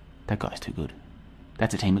too good.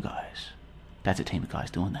 That's a team of guys. That's a team of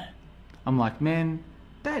guys doing that. I'm like, man,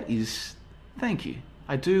 thank you.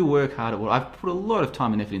 I do work hard at what I've put a lot of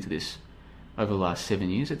time and effort into this over the last 7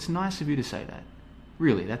 years. It's nice of you to say that.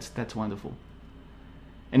 Really, that's wonderful.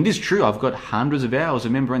 And it is true, I've got hundreds of hours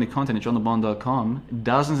of member-only content at johnlebon.com,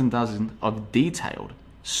 dozens and dozens of detailed,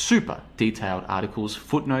 super detailed articles,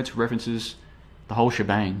 footnotes, references, the whole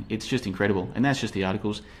shebang. It's just incredible. And that's just the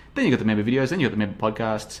articles. Then you've got the member videos, then you've got the member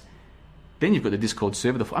podcasts, then you've got the Discord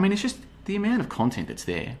server. I mean, it's just the amount of content that's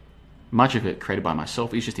there. Much of it created by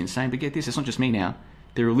myself is just insane. But get this, it's not just me now.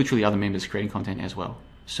 There are literally other members creating content as well.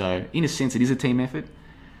 So in a sense, it is a team effort.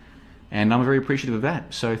 And I'm very appreciative of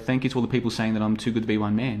that. So thank you to all the people saying that I'm too good to be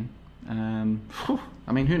one man.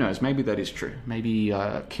 I mean, who knows? Maybe that is true. Maybe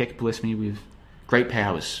Keck blessed me with great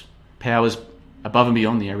powers. Powers above and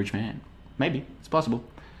beyond the average man. Maybe. It's possible.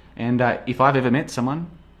 And if I've ever met someone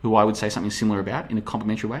who I would say something similar about in a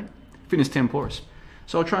complimentary way, Finis Temporis.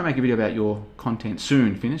 So I'll try and make a video about your content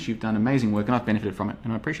soon, Finis. You've done amazing work and I've benefited from it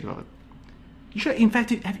and I'm appreciative of it. You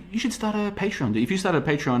should start a Patreon. If you started a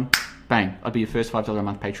Patreon, bang, I'd be your first $5 a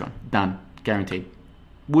month Patreon. Done. Guaranteed.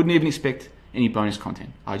 Wouldn't even expect any bonus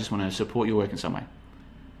content. I just want to support your work in some way.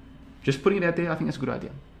 Just putting it out there, I think that's a good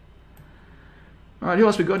idea. All right, who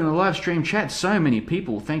else we got in the live stream chat? So many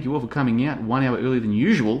people. Thank you all for coming out 1 hour earlier than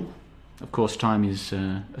usual. Of course, time is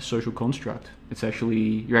a social construct. It's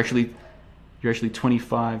you're actually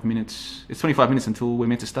 25 minutes. It's 25 minutes until we're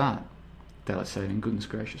meant to start. Daylight saving. Goodness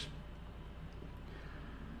gracious.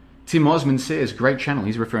 Tim Osmond says, great channel.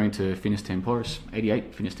 He's referring to Finis Temporis,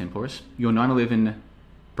 88 Finis Temporis. Your 9/11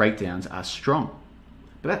 breakdowns are strong.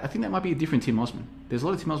 But I think that might be a different Tim Osman. There's a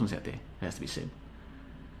lot of Tim Osmans out there, it has to be said.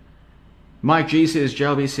 Mike G says,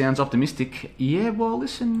 JLB sounds optimistic. Yeah, well,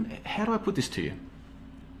 listen, how do I put this to you?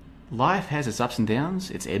 Life has its ups and downs,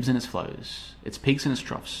 its ebbs and its flows, its peaks and its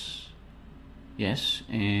troughs. Yes,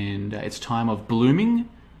 and it's time of blooming,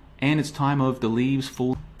 and it's time of the leaves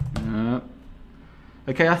fall.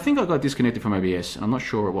 Okay, I think I got disconnected from OBS, and I'm not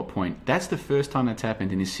sure at what point. That's the first time that's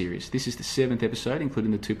happened in this series. This is the 7th episode,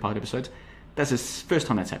 including the 2-part episodes. That's the first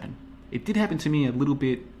time that's happened. It did happen to me a little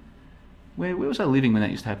bit. Where was I living when that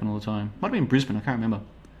used to happen all the time? Might have been Brisbane, I can't remember.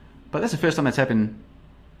 But that's the first time that's happened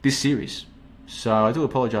this series. So I do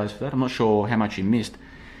apologise for that. I'm not sure how much you missed.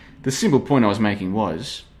 The simple point I was making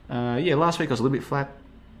was, last week I was a little bit flat,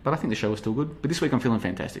 but I think the show was still good. But this week I'm feeling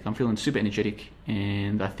fantastic. I'm feeling super energetic,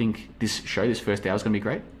 and I think this first hour is going to be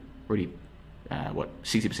great. Already,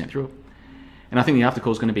 60% through it. And I think the after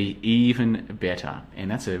call is going to be even better. And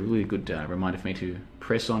that's a really good reminder for me to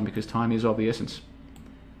press on, because time is of the essence.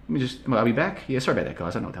 I'll be back. Yeah, sorry about that,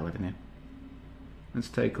 guys. I don't know what the hell happened there. Let's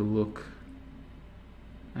take a look.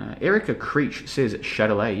 Erica Creech says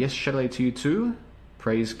Chatelet. Yes, Chatelet to you too.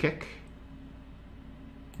 Praise Keck.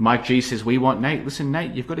 Mike G says, we want Nate. Listen,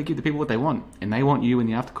 Nate, you've got to give the people what they want. And they want you in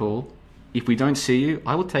the after call. If we don't see you,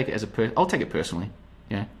 I will take it as I'll take it personally.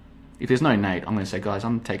 Yeah. If there's no Nate, I'm going to say, guys,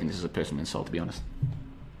 I'm taking this as a personal insult, to be honest.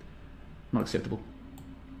 Not acceptable.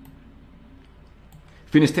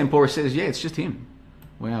 Finis Tempora says, yeah, it's just him.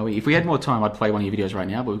 Wow, if we had more time, I'd play one of your videos right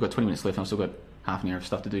now, but we've got 20 minutes left and I've still got half an hour of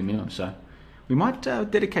stuff to do minimum, so we might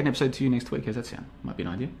dedicate an episode to you next week. How's that sound? Might be an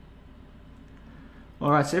idea.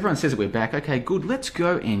 Alright, so everyone says that we're back. Okay, good. Let's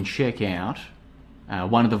go and check out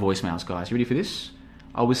one of the voicemails, guys. You ready for this?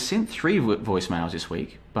 I was sent 3 voicemails this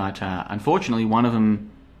week, but unfortunately one of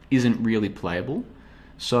them isn't really playable.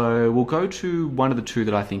 So we'll go to one of the 2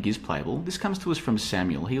 that I think is playable. This comes to us from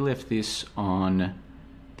Samuel. He left this on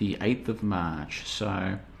the 8th of March.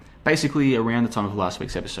 So basically around the time of last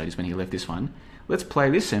week's episode is when he left this one. Let's play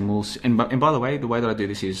this, and we'll. And by the way that I do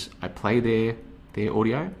this is I play their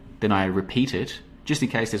audio, then I repeat it just in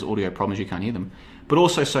case there's audio problems you can't hear them, but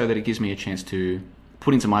also so that it gives me a chance to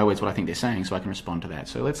put into my words what I think they're saying, so I can respond to that.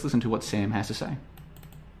 So let's listen to what Sam has to say.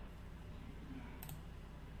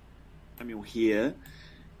 Samuel here.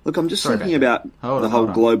 Look, I'm just thinking about the whole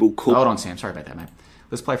global cool. Hold on, Sam. Sorry about that, mate.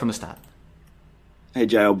 Let's play from the start. Hey,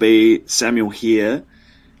 JLB, Samuel here.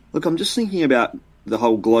 Look, I'm just thinking about the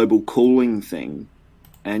whole global cooling thing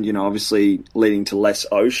and, obviously leading to less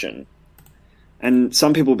ocean. And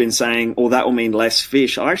some people have been saying, that will mean less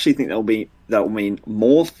fish. I actually think that will mean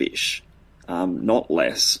more fish, not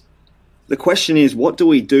less. The question is, what do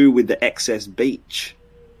we do with the excess beach?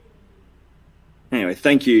 Anyway,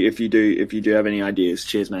 thank you if you do have any ideas.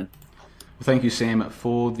 Cheers, man. Well, thank you, Sam,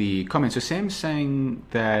 for the comments. So Sam's saying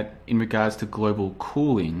that in regards to global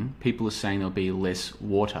cooling, people are saying there'll be less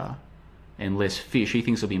water and less fish. He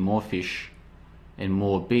thinks there'll be more fish and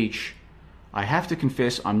more beach. I have to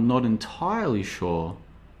confess, I'm not entirely sure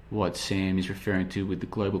what Sam is referring to with the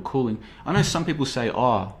global cooling. I know some people say,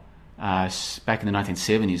 back in the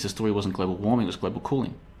 1970s, the story wasn't global warming, it was global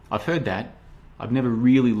cooling. I've heard that. I've never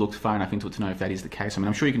really looked far enough into it to know if that is the case. I mean,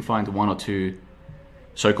 I'm sure you can find 1 or 2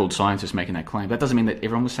 so-called scientists making that claim. That doesn't mean that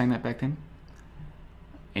everyone was saying that back then.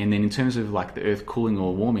 And then in terms of like the Earth cooling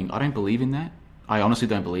or warming, I don't believe in that. I honestly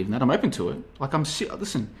don't believe in that. I'm open to it.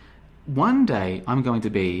 Listen, one day I'm going to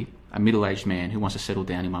be a middle-aged man who wants to settle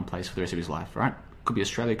down in one place for the rest of his life, right? Could be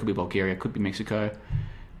Australia, could be Bulgaria, could be Mexico,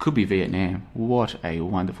 could be Vietnam. What a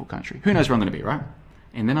wonderful country. Who knows where I'm going to be, right?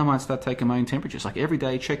 And then I might start taking my own temperatures. Like every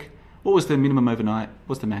day, check what was the minimum overnight,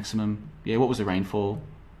 what's the maximum, what was the rainfall,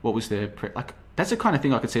 what was the... that's the kind of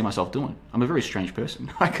thing I could see myself doing. I'm a very strange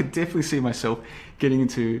person. I could definitely see myself getting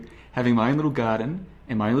into having my own little garden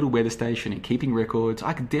and my own little weather station and keeping records.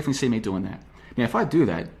 I could definitely see me doing that. Now, if I do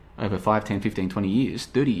that over 5, 10, 15, 20 years,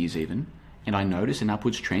 30 years even, and I notice an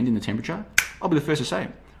upwards trend in the temperature, I'll be the first to say it.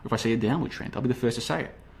 Or if I see a downward trend, I'll be the first to say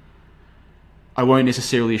it. I won't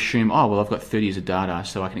necessarily assume, I've got 30 years of data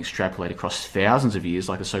so I can extrapolate across thousands of years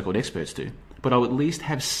like the so-called experts do. But I'll at least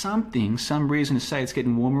have some reason to say it's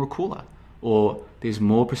getting warmer or cooler, or there's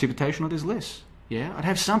more precipitation or there's less. Yeah, I'd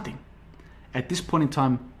have something. At this point in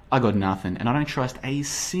time, I got nothing, and I don't trust a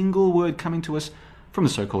single word coming to us from the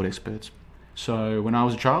so-called experts. So when I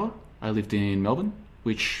was a child, I lived in Melbourne,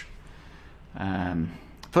 which,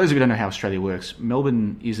 for those of you who don't know how Australia works,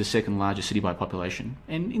 Melbourne is the second largest city by population.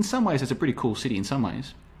 And in some ways, it's a pretty cool city in some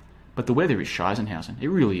ways. But the weather is Scheisenhausen. It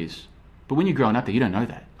really is. But when you're growing up there, you don't know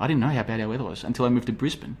that. I didn't know how bad our weather was until I moved to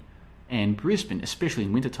Brisbane. And Brisbane, especially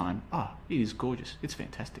in wintertime, it is gorgeous. It's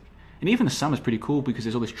fantastic. And even the summer's pretty cool because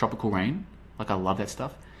there's all this tropical rain. Like, I love that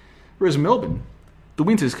stuff. Whereas Melbourne,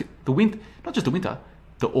 not just the winter,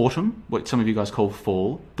 the autumn, what some of you guys call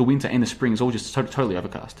fall, the winter and the spring is all just totally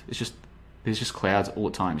overcast. There's just clouds all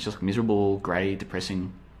the time. It's just miserable, grey,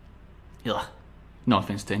 depressing. Ugh. No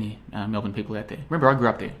offence to any Melbourne people out there. Remember, I grew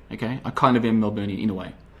up there, okay? I kind of am Melbourneian in a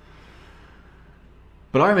way.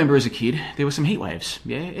 But I remember as a kid, there were some heat waves.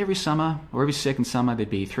 Yeah, every summer or every second summer, there'd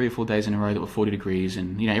be 3 or 4 days in a row that were 40 degrees,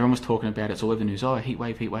 and everyone was talking about it. It's all over the news. Oh, heat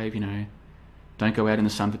wave. Don't go out in the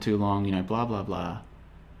sun for too long. Blah blah blah.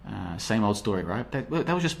 Same old story, right? That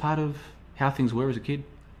was just part of how things were as a kid.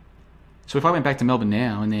 So if I went back to Melbourne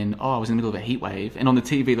now, and then I was in the middle of a heat wave, and on the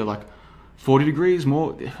TV they're like 40 degrees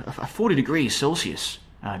more, 40 degrees Celsius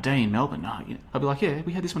day in Melbourne. I'd be like, yeah,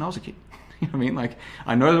 we had this when I was a kid. You know what I mean? Like,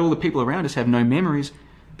 I know that all the people around us have no memories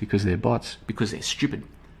because they're bots, because they're stupid.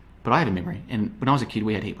 But I have a memory, and when I was a kid,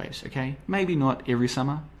 we had heat waves, okay? Maybe not every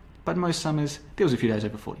summer, but most summers, there was a few days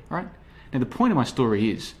over 40, right? Now, the point of my story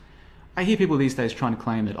is, I hear people these days trying to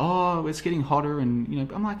claim that, oh, it's getting hotter, and,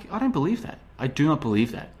 I'm like, I don't believe that. I do not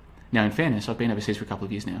believe that. Now, in fairness, I've been overseas for a couple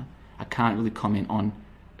of years now. I can't really comment on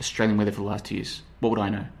Australian weather for the last 2 years. What would I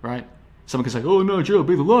know, right? Someone can say, oh, no, JLB,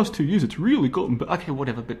 the last 2 years, it's really gotten... But okay,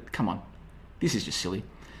 whatever, but come on. This is just silly.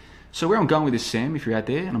 So where I'm going with this, Sam, if you're out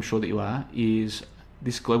there, and I'm sure that you are, is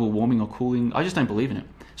this global warming or cooling. I just don't believe in it.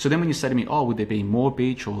 So then when you say to me, oh, would there be more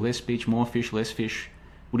beach or less beach, more fish, less fish?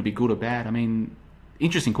 Would it be good or bad? I mean,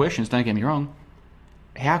 interesting questions, don't get me wrong.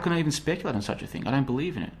 How can I even speculate on such a thing? I don't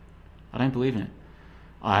believe in it. I don't believe in it.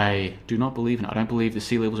 I do not believe in it. I don't believe the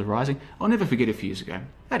sea levels are rising. I'll never forget a few years ago.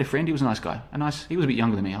 I had a friend, he was a nice guy. He was a bit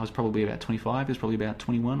younger than me. I was probably about 25, he was probably about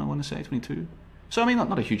 21, I want to say, 22. So, I mean,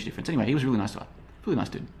 not a huge difference. Anyway, he was a really nice guy. Really nice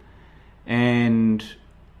dude. And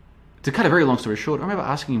to cut a very long story short, I remember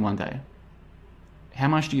asking him one day, how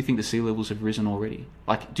much do you think the sea levels have risen already?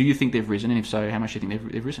 Like, do you think they've risen? And if so, how much do you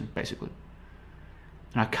think they've risen, basically?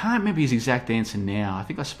 And I can't remember his exact answer now. I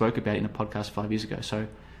think I spoke about it in a podcast 5 years ago. So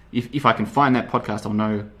if I can find that podcast, I'll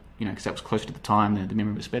know, because that was closer to the time, the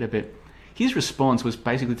memory was better. But his response was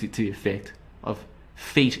basically to the effect of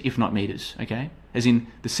feet, if not meters, okay? As in,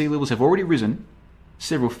 the sea levels have already risen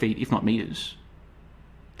several feet, if not meters.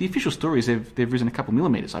 The official story is they've risen a couple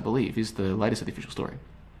millimeters, I believe, is the latest of the official story.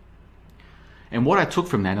 And what I took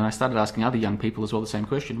from that, and I started asking other young people as well the same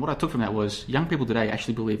question, what I took from that was young people today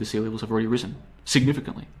actually believe the sea levels have already risen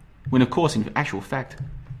significantly. When, of course, in actual fact,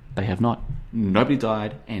 they have not. Nobody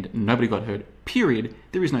died and nobody got hurt. Period.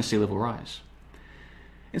 There is no sea level rise.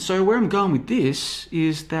 And so where I'm going with this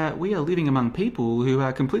is that we are living among people who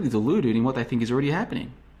are completely deluded in what they think is already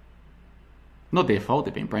happening. Not their fault,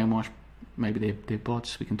 they've been brainwashed. Maybe they're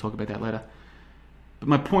bots, we can talk about that later. But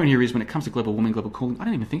my point here is when it comes to global warming, global cooling, I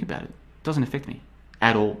don't even think about it. It doesn't affect me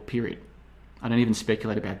at all, period. I don't even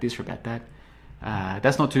speculate about this or about that.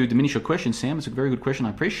 That's not to diminish your question, Sam. It's a very good question. I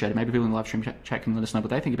appreciate it. Maybe people in the live stream chat can let us know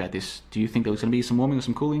what they think about this. Do you think there's going to be some warming or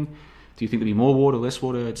some cooling? Do you think there'll be more water, less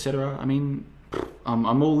water, etc.? I mean,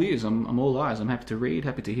 I'm all ears. I'm all eyes. I'm happy to read,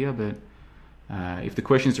 happy to hear. But if the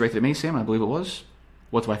question is directed at me, Sam, and I believe it was,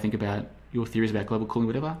 what do I think about your theories about global cooling,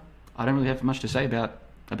 whatever? I don't really have much to say about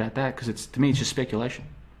that because to me it's just speculation.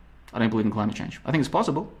 I don't believe in climate change. I think it's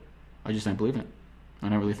possible. I just don't believe in it. I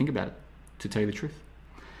don't really think about it, to tell you the truth.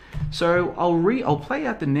 So I'll play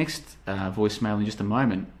out the next voicemail in just a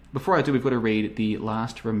moment. Before I do, we've got to read the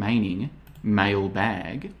last remaining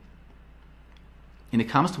mailbag. And it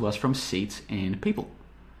comes to us from Seats and People.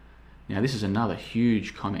 Now, this is another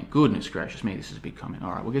huge comment. Goodness gracious me, this is a big comment.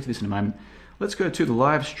 All right, we'll get to this in a moment. Let's go to the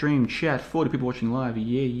live stream chat. 40 people watching live.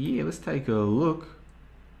 Yeah. Let's take a look.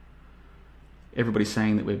 Everybody's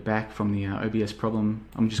saying that we're back from the OBS problem.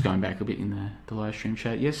 I'm just going back a bit in the live stream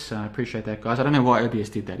chat. Yes, I appreciate that, guys. I don't know why OBS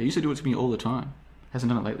did that. It used to do it to me all the time. Hasn't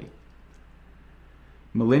done it lately.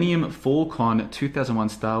 Millennium Falcon 2001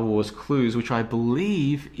 Star Wars Clues, which I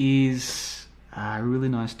believe is a really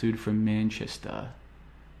nice dude from Manchester.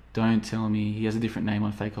 Don't tell me he has a different name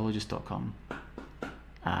on fakeologist.com.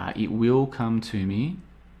 It will come to me.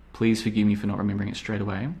 Please forgive me for not remembering it straight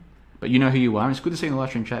away. But you know who you are. It's good to see you in the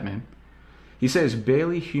live stream chat, man. He says,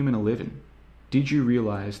 Barely Human 11. Did you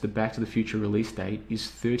realise the Back to the Future release date is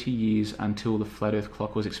 30 years until the Flat Earth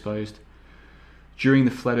clock was exposed? During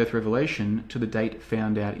the Flat Earth revelation to the date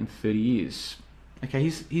found out in 30 years. Okay,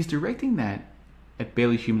 he's directing that at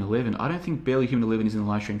Barely Human 11. I don't think Barely Human 11 is in the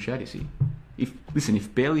live stream chat, is he?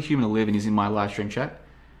 If Barely Human 11 is in my live stream chat,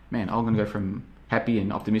 man, I'm going to go from happy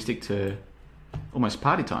and optimistic to almost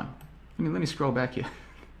party time. Let me scroll back here.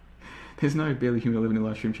 There's no Barely Human 11 in the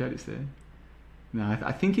live stream chat, is there? No,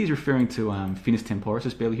 I think he's referring to Finis Temporis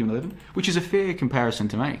as Barely Human 11, which is a fair comparison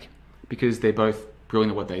to make because they're both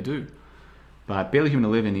brilliant at what they do. But Barely Human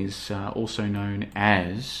 11 is also known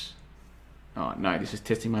as Oh no, this is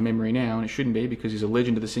testing my memory now, and it shouldn't be because he's a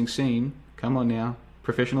legend of the sync scene. Come on now.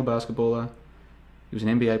 Professional basketballer. He was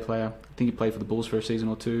an NBA player. I think he played for the Bulls for a season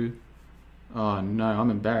or two. Oh no, I'm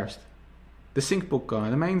embarrassed. The sync book guy,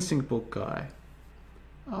 the main sync book guy.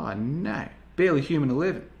 Oh no, Barely Human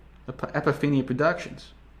 11. ApostaSee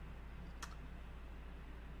Productions.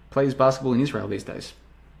 Plays basketball in Israel these days.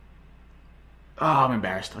 Oh, I'm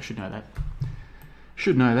embarrassed. I should know that.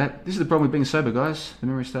 Should know that. This is the problem with being sober, guys. The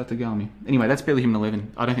memories start to go on me. Anyway, that's Barely Human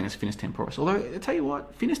 11. I don't think that's Finis Temporis. Although, I tell you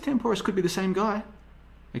what, Finis Temporis could be the same guy.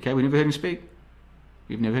 Okay, we never heard him speak.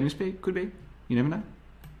 We've never heard him speak. Could be. You never know.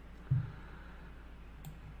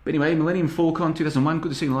 But anyway, Millennium Falcon 2001. Good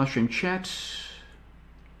to see you in the live stream chat.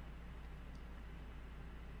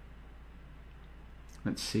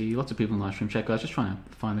 Let's see. Lots of people in the live stream chat, guys. Just trying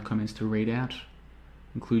to find the comments to read out.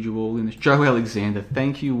 Include you all in this. Joe Alexander.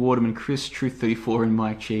 Thank you, Waterman, Chris, Truth34, and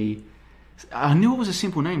Mike G. I knew it was a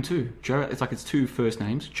simple name too. Joe. It's like it's two first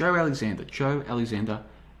names. Joe Alexander. Joe Alexander.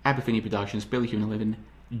 ApostaSee Productions. Barely Human 11.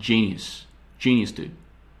 Genius. Genius dude.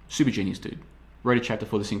 Super genius dude. Wrote a chapter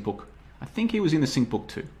for the sync book. I think he was in the sync book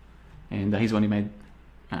too. And he's the one who made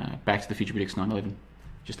Back to the Future Predicts 9/11.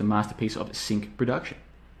 Just a masterpiece of sync production.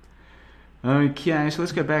 Okay, so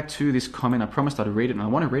let's go back to this comment. I promised I'd read it, and I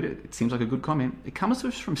want to read it. It seems like a good comment. It comes to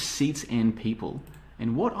us from Seats and People.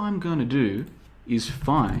 And what I'm going to do is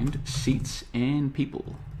find Seats and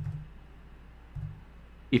People.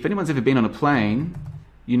 If anyone's ever been on a plane,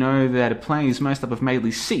 you know that a plane is made up of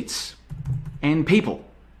mainly seats and people.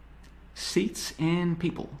 Seats and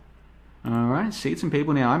People. Alright, Seats and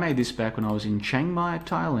People. Now, I made this back when I was in Chiang Mai,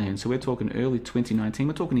 Thailand. So we're talking early 2019.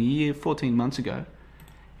 We're talking a year, 14 months ago.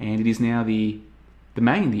 And it is now the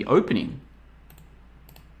opening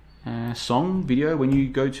song video when you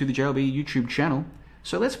go to the JLB YouTube channel.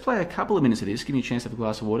 So let's play a couple of minutes of this. Give me a chance to have a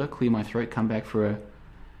glass of water, clear my throat, come back for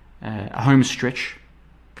a home stretch.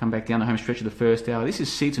 Come back down the home stretch of the first hour. This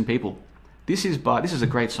is Seats and People. This is a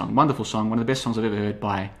great song, wonderful song, one of the best songs I've ever heard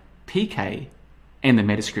by PK and the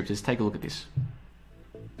Metascriptors. Take a look at this.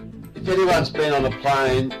 If anyone's been on a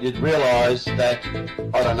plane, you'd realise that,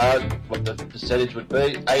 I don't know what the percentage would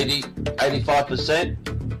be, 85%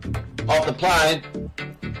 of the plane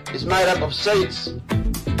is made up of seats.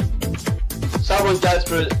 Someone go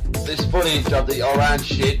through this footage of the orange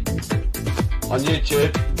shit on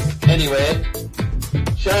YouTube, anywhere.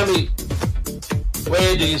 Show me,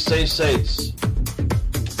 where do you see seats?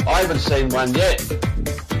 I haven't seen one yet.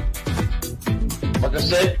 Like I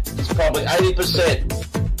said, it's probably 80%.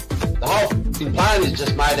 The whole plane is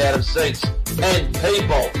just made out of seats and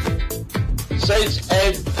people. Seats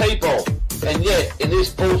and people. And yet, in this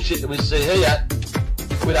bullshit that we see here,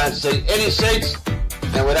 we don't see any seats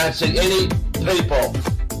and we don't see any people.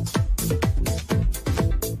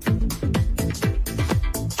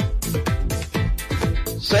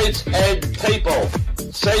 Seats and people.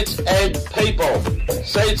 Seats and people.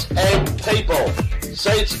 Seats and people.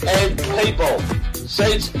 Seats and people.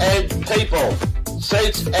 Seats and people.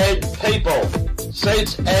 Seats and people.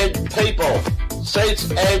 Seats and people. Seats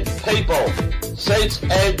and people. Seats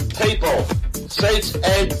and people. Seats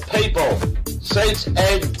and people. Seats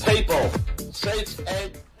and people. Seats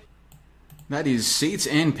and. That is Seats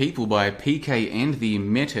and People by PK and the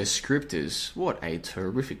Metascriptors. What a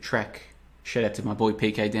terrific track. Shout out to my boy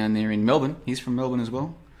PK down there in Melbourne. He's from Melbourne as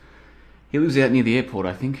well. He lives out near the airport,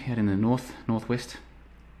 I think, out in the northwest.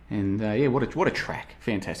 And yeah, what a track.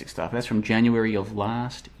 Fantastic stuff. That's from January of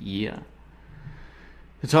last year.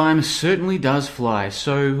 The time certainly does fly.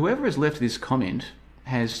 So whoever has left this comment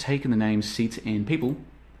has taken the name Seats and People.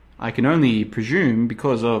 I can only presume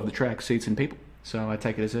because of the track Seats and People. So I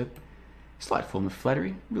take it as a slight form of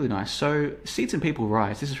flattery. Really nice. So Seats and People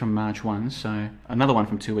writes, this is from March 1, so another one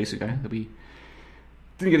from 2 weeks ago that we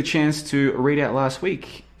didn't get a chance to read out last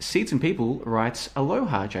week. Seats and People writes,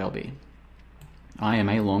 Aloha JLB. I am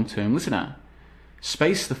a long-term listener.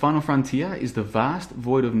 Space, the final frontier, is the vast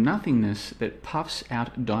void of nothingness that puffs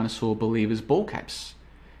out dinosaur believers' ball caps,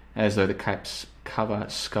 as though the caps cover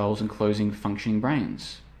skulls enclosing functioning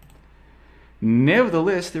brains.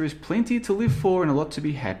 Nevertheless, there is plenty to live for and a lot to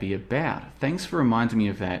be happy about. Thanks for reminding me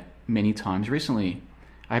of that many times recently.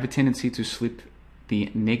 I have a tendency to slip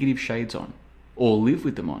the negative shades on, or live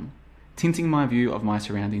with them on, tinting my view of my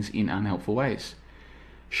surroundings in unhelpful ways.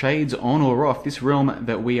 Shades on or off, this realm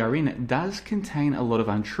that we are in does contain a lot of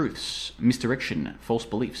untruths, misdirection, false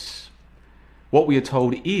beliefs. What we are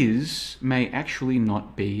told is may actually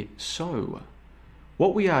not be so.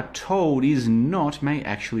 What we are told is not may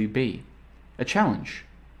actually be. A challenge.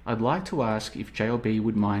 I'd like to ask if JLB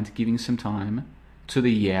would mind giving some time to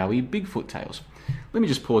the Yowie Bigfoot tales. Let me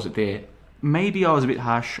just pause it there. maybe I was a bit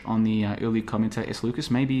harsh on the early commenter, S. Lucas.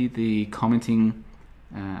 Maybe the commenting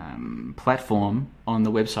platform on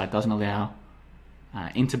the website doesn't allow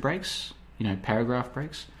enter breaks, paragraph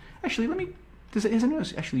breaks. Actually, has anyone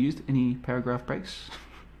else actually used any paragraph breaks?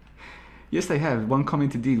 Yes, they have. One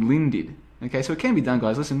commenter did. Lynn did. Okay, so it can be done,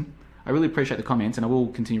 guys. Listen, I really appreciate the comments, and I will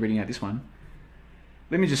continue reading out this one.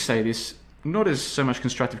 Let me just say this, not as so much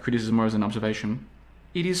constructive criticism or as an observation.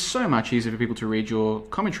 It is so much easier for people to read your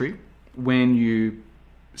commentary when you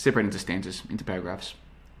separate into stanzas, into paragraphs.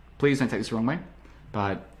 Please don't take this the wrong way,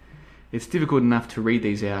 but it's difficult enough to read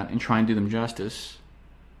these out and try and do them justice,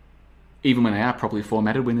 even when they are properly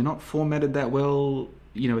formatted. When they're not formatted that well,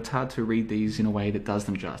 it's hard to read these in a way that does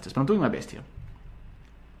them justice, but I'm doing my best here.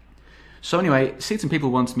 So anyway, Seats and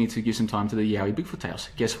People wants me to give some time to the Yowie Bigfoot Tales.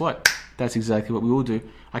 Guess what? That's exactly what we will do.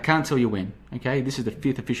 I can't tell you when, okay? This is the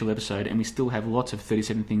 5th official episode, and we still have lots of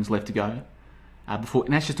 37 things left to go. And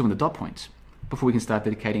that's just doing the dot points, before we can start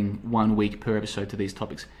dedicating 1 week per episode to these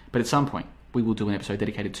topics. But at some point, we will do an episode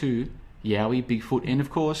dedicated to Yowie, Bigfoot, and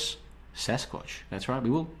of course, Sasquatch. That's right,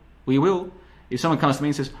 we will. We will. If someone comes to me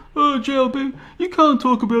and says, "Oh, JLB, you can't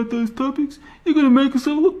talk about those topics. You're going to make us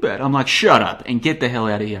all look bad." I'm like, shut up and get the hell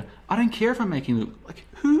out of here. I don't care if I'm making you look like,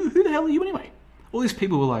 who the hell are you anyway? All these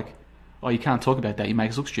people were like, "Oh, you can't talk about that. You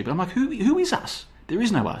make us look stupid." I'm like, who is us? There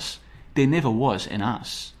is no us. There never was an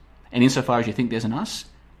us. And insofar as you think there's an us,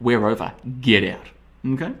 we're over. Get out.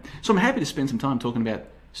 Okay? So I'm happy to spend some time talking about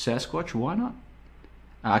Sasquatch. Why not?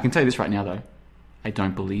 I can tell you this right now, though. I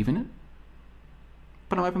don't believe in it,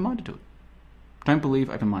 but I'm open-minded to it. Don't believe,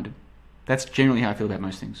 open-minded. That's generally how I feel about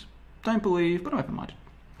most things. Don't believe, but I'm open-minded.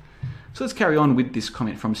 So let's carry on with this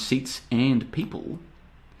comment from Seats and People.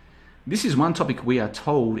 This is one topic we are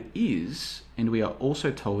told is, and we are also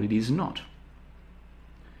told it is not.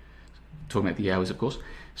 Talking about the hours, of course.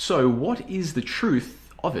 So what is the truth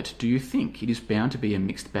of it, do you think? It is bound to be a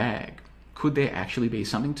mixed bag. Could there actually be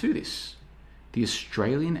something to this? The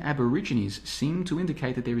Australian Aborigines seem to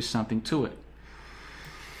indicate that there is something to it.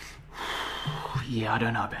 Yeah, I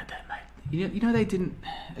don't know about that, mate. They didn't,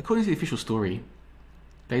 according to the official story,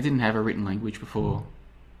 they didn't have a written language before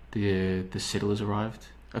the settlers arrived,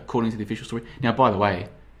 according to the official story. Now, by the way,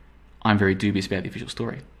 I'm very dubious about the official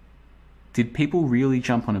story. Did people really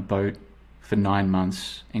jump on a boat for 9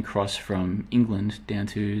 months and cross from England down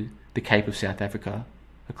to the Cape of South Africa,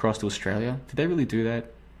 across to Australia? Did they really do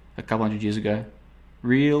that a couple hundred years ago?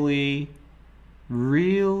 Really?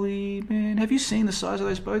 Really, man? Have you seen the size of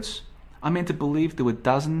those boats? I'm meant to believe there were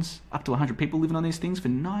dozens, up to 100 people living on these things for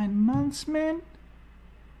 9 months, man.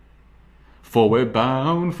 For we're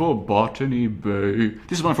bound for Botany Bay.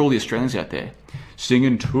 This is one for all the Australians out there.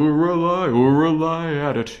 Singing Tooralai,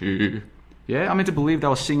 attitude. Yeah, I'm meant to believe they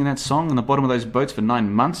were singing that song on the bottom of those boats for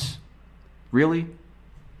 9 months. Really?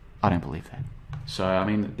 I don't believe that. So,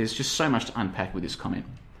 there's just so much to unpack with this comment.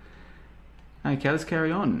 Okay, let's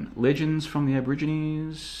carry on. Legends from the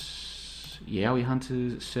Aborigines, Yowie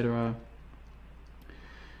hunters, etc.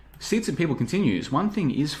 Seats and People continues. One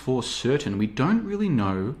thing is for certain, we don't really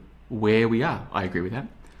know where we are. I agree with that.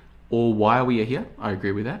 Or why we are here. I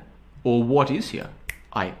agree with that. Or what is here.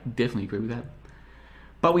 I definitely agree with that.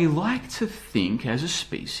 But we like to think as a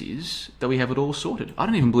species that we have it all sorted. I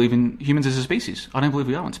don't even believe in humans as a species. I don't believe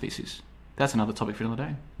we are one species. That's another topic for another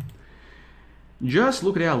day. Just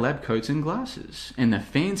look at our lab coats and glasses and the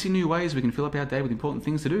fancy new ways we can fill up our day with important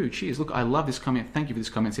things to do. Cheers. Look, I love this comment. Thank you for this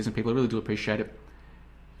comment, Seats and People. I really do appreciate it.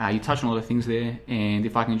 You touched on a lot of things there, and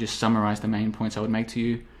if I can just summarize the main points I would make to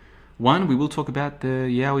you. One, we will talk about the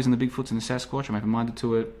Yowies and the Bigfoots and the Sasquatch. I'm open-minded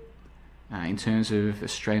to it. In terms of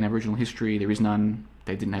Australian Aboriginal history, there is none.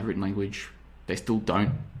 They didn't have written language. They still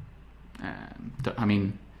don't.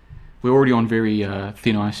 We're already on very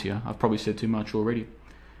thin ice here. I've probably said too much already.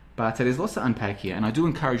 But there's lots to unpack here, and I do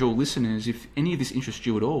encourage all listeners, if any of this interests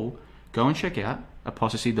you at all, go and check out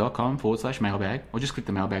ApostaSee.com/mailbag, or just click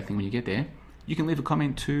the mailbag thing when you get there. You can leave a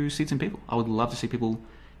comment to Seats and People. I would love to see people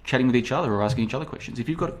chatting with each other or asking each other questions. If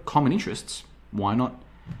you've got common interests, why not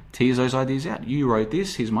tease those ideas out? You wrote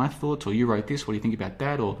this, here's my thoughts, or you wrote this, what do you think about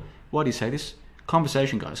that, or why do you say this?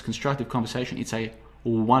 Conversation, guys, constructive conversation. It's a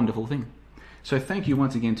wonderful thing. So thank you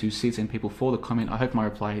once again to Seats and People for the comment. I hope my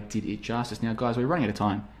reply did it justice. Now, guys, we're running out of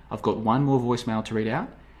time. I've got one more voicemail to read out,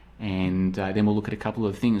 and then we'll look at a couple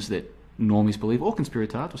of things that normies believe, or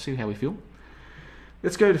conspiratards. We'll see how we feel.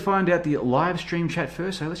 Let's go to find out the live stream chat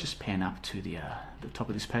first. So let's just pan up to the top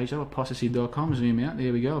of this page, though. ApostaSee.com. Zoom out.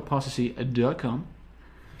 There we go. ApostaSee.com.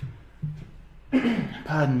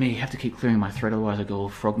 Pardon me. I have to keep clearing my throat, otherwise I go all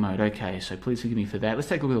frog mode. Okay, so please forgive me for that. Let's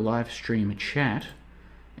take a look at the live stream chat.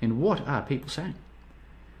 And what are people saying?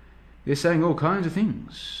 They're saying all kinds of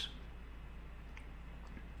things.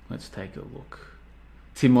 Let's take a look.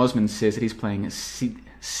 Tim Osmond says that he's playing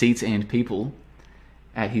Seats and People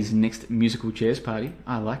at his next musical chairs party.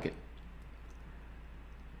 I like it.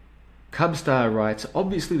 Cubstar writes,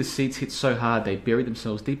 obviously the seats hit so hard they buried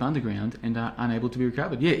themselves deep underground and are unable to be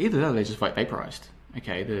recovered. Yeah, either that or they just vaporized.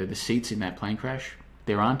 Okay, the seats in that plane crash,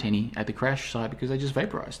 there aren't any at the crash site because they just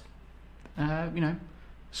vaporized.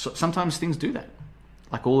 Sometimes things do that.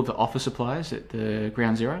 Like all of the office supplies at the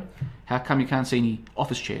Ground Zero. How come you can't see any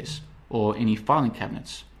office chairs or any filing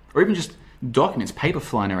cabinets or even just documents, paper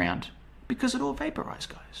flying around? Because it all vaporized,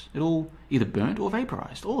 guys. It all either burnt or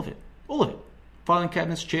vaporized. All of it. All of it. Filing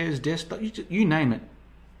cabinets, chairs, desks, you name it,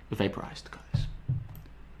 vaporized, guys.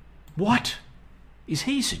 What? Is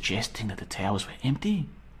he suggesting that the towers were empty?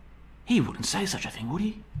 He wouldn't say such a thing, would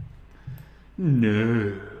he?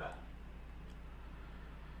 No.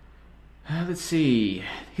 Let's see.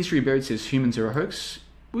 History Buried says humans are a hoax.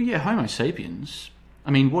 Well, yeah, Homo sapiens.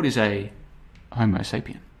 I mean, what is a Homo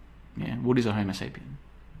sapien? Yeah, what is a Homo sapien?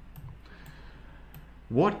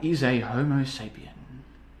 What is a Homo sapien?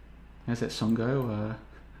 How's that song go?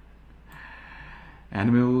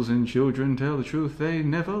 Animals and children tell the truth, they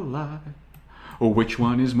never lie. Or which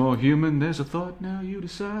one is more human? There's a thought, now you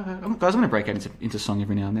decide. Guys, I'm going to break out into song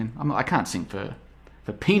every now and then. I can't sing for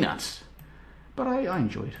peanuts, but I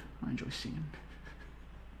enjoy it. I enjoy singing.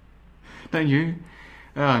 Don't you?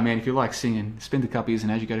 Oh man, if you like singing, spend a couple of years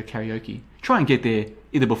and as you go to karaoke. Try and get there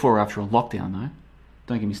either before or after a lockdown though.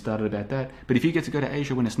 Don't get me started about that. But if you get to go to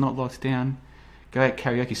Asia when it's not locked down, go out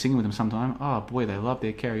karaoke singing with them sometime. Oh boy, they love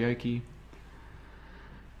their karaoke.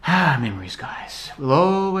 Memories, guys. We'll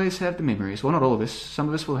always have the memories. Well, not all of us. Some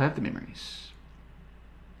of us will have the memories.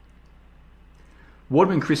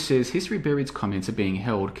 Wadman Chris says, History Buried's comments are being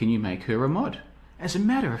held. Can you make her a mod? As a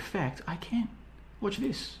matter of fact, I can. Watch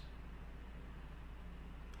this.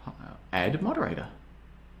 Add moderator.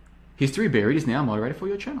 History Buried is now moderator for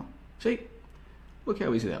your channel. See? Look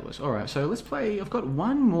how easy that was. Alright, so let's play. I've got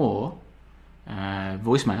one more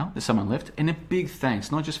voicemail that someone left, and a big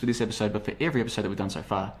thanks, not just for this episode, but for every episode that we've done so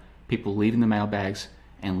far. People leaving the mailbags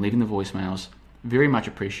and leaving the voicemails. Very much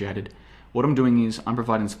appreciated. What I'm doing is I'm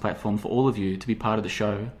providing this platform for all of you to be part of the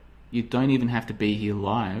show. You don't even have to be here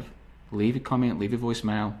live. Leave a comment, leave a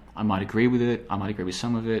voicemail. I might agree with it, I might agree with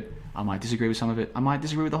some of it, I might disagree with some of it, I might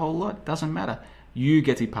disagree with a whole lot. Doesn't matter. You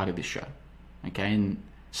get to be part of this show. Okay, and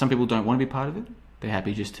some people don't want to be part of it. They're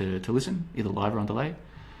happy just to listen, either live or on delay.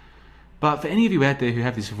 But for any of you out there who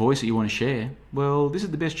have this voice that you want to share, well, this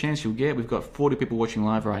is the best chance you'll get. We've got 40 people watching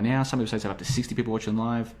live right now. Some episodes have up to 60 people watching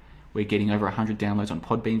live. We're getting over 100 downloads on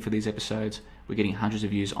Podbean for these episodes. We're getting hundreds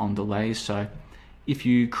of views on delays. So if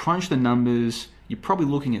you crunch the numbers, you're probably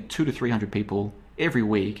looking at 200 to 300 people every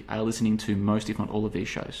week are listening to most, if not all, of these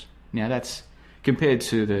shows. Now that's compared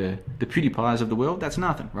to the PewDiePies of the world, that's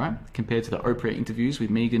nothing, right? Compared to the Oprah interviews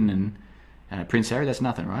with Meghan and Prince Harry, that's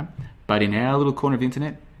nothing, right? But in our little corner of the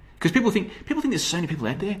internet, because people think there's so many people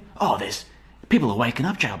out there. Oh, there's people are waking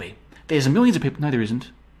up, JLB. There's millions of people. No, there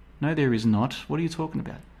isn't. No, there is not. What are you talking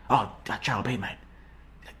about? Oh, JLB, mate.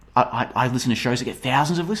 I listen to shows that get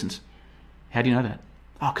thousands of listens. How do you know that?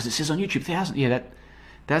 Oh, because it says on YouTube 1,000. Yeah,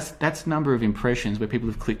 that's number of impressions where people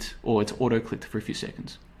have clicked, or it's auto-clicked for a few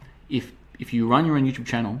seconds. If you run your own YouTube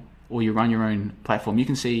channel or you run your own platform, you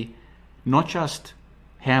can see not just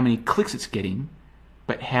how many clicks it's getting,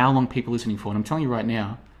 but how long people are listening for. And I'm telling you right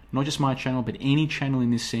now, not just my channel, but any channel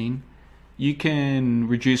in this scene, you can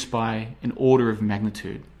reduce by an order of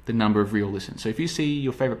magnitude the number of real listens. So if you see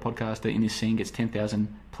your favorite podcaster in this scene gets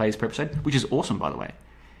 10,000 plays per episode, which is awesome, by the way,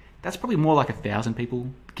 that's probably more like 1,000 people,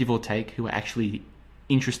 give or take, who are actually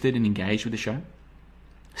interested and engaged with the show.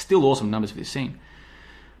 Still awesome numbers for this scene.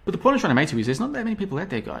 But the point I'm trying to make to you is there's not that many people out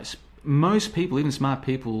there, guys. Most people, even smart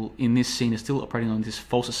people in this scene, are still operating on this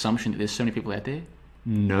false assumption that there's so many people out there.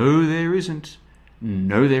 No, there isn't.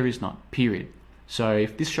 No, there is not. Period. So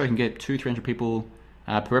if this show can get 200-300 people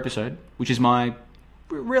per episode, which is my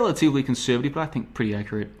relatively conservative, but I think pretty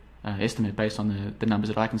accurate estimate based on the numbers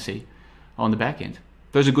that I can see on the back end,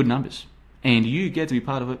 those are good numbers. And you get to be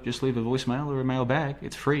part of it. Just leave a voicemail or a mailbag.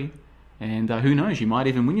 It's free. And who knows, you might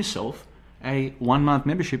even win yourself a 1-month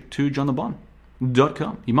membership to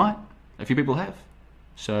johnthebon.com. You might. A few people have.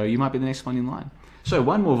 So you might be the next one in line. So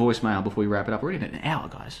one more voicemail before we wrap it up. We're already at an hour,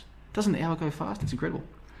 guys. Doesn't the hour go fast? It's incredible.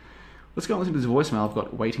 Let's go and listen to this voicemail I've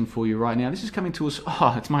got waiting for you right now. This is coming to us.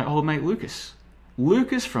 Oh, it's my old mate Lucas.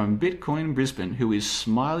 Lucas from Bitcoin Brisbane, who is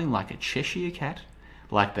smiling like a Cheshire cat,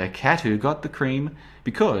 like the cat who got the cream,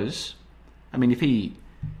 because, I mean, if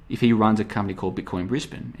he runs a company called Bitcoin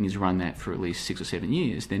Brisbane, and he's run that for at least 6 or 7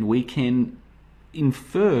 years, then we can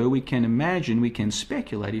infer, we can imagine, we can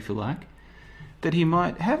speculate, if you like, that he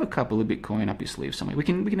might have a couple of Bitcoin up his sleeve somewhere. We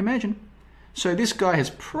can imagine. So this guy has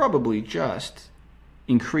probably just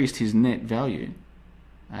increased his net value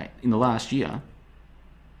in the last year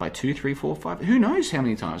by 2, 3, 4, 5. Who knows how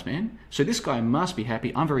many times, man? So this guy must be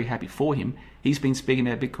happy. I'm very happy for him. He's been speaking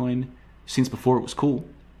about Bitcoin since before it was cool.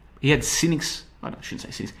 He had cynics. I shouldn't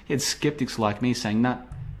say cynics. He had skeptics like me saying, nah,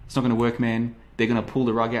 it's not going to work, man. They're going to pull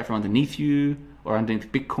the rug out from underneath you or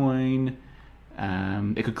underneath Bitcoin.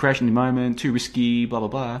 It could crash in a moment, too risky, blah, blah,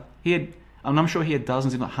 blah. I'm sure he had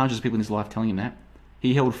dozens, if not hundreds of people in his life telling him that.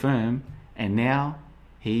 He held firm, and now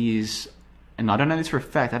he is, and I don't know this for a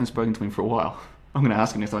fact, I haven't spoken to him for a while. I'm going to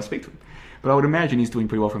ask him next time I speak to him. But I would imagine he's doing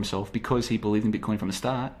pretty well for himself because he believed in Bitcoin from the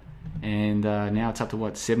start. And now it's up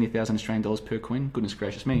to, 70,000 Australian dollars per coin? Goodness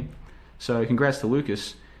gracious me. So congrats to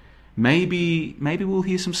Lucas. Maybe we'll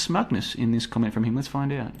hear some smugness in this comment from him. Let's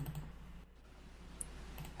find out.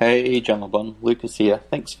 Hey, John LeBon, Lucas here.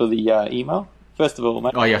 Thanks for the email. First of all,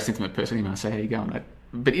 mate. Oh yeah, I sent him a personal email. Say how you going, mate.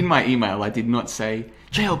 But in my email, I did not say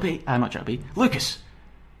not JLB, Lucas.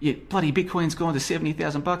 Yeah, bloody Bitcoin's gone to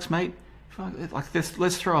 $70,000, mate. Like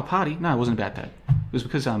let's throw a party. No, it wasn't about that. It was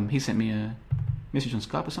because he sent me a message on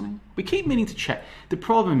Skype or something. We keep meaning to chat. The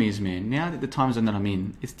problem is, man, now that the time zone that I'm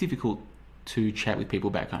in, it's difficult to chat with people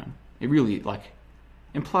back home. It really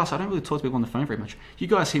and plus I don't really talk to people on the phone very much. You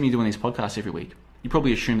guys hear me doing these podcasts every week. You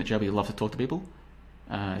probably assume that JLB loves to talk to people.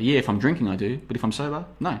 Yeah, if I'm drinking, I do. But if I'm sober,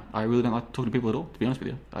 no. I really don't like to talk to people at all, to be honest with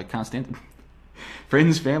you. I can't stand it.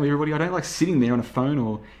 Friends, family, everybody. I don't like sitting there on a phone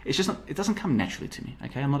or... It's just not... It doesn't come naturally to me,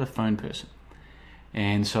 okay? I'm not a phone person.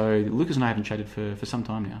 And so Lucas and I haven't chatted for some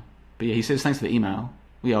time now. But yeah, he says, thanks for the email.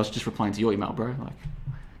 Yeah, I was just replying to your email, bro.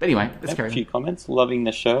 But anyway, let's carry on. A few comments. Loving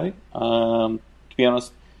the show. To be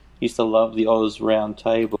honest, used to love the Oz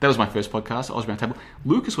Roundtable. That was my first podcast, Oz Roundtable.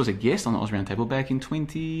 Lucas was a guest on the Oz Roundtable back in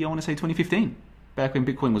 2015. Back when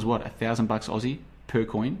Bitcoin was what, $1,000 Aussie per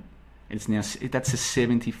coin. It's now, that's a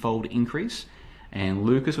 70-fold increase. And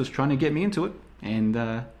Lucas was trying to get me into it. And,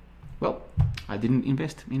 well, I didn't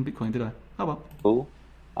invest in Bitcoin, did I? Oh well. Cool.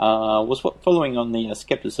 Was following on the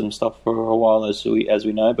skepticism stuff for a while, as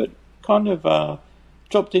we know, but kind of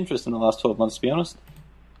dropped interest in the last 12 months, to be honest.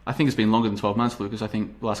 I think it's been longer than 12 months, Lucas. I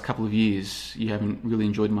think the last couple of years you haven't really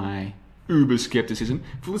enjoyed my uber skepticism.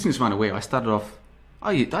 For listeners who aren't aware, I started off...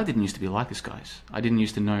 I didn't used to be like this, guys. I didn't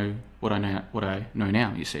used to know what I know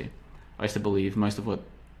now, you see. I used to believe most of what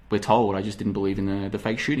we're told. I just didn't believe in the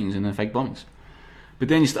fake shootings and the fake bombings. But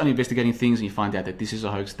then you start investigating things and you find out that this is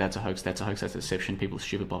a hoax, that's a hoax, that's a hoax, that's a deception, people are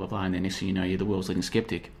stupid, blah, blah, blah. And then next thing you know, you're the world's leading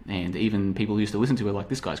skeptic. And even people who used to listen to it like,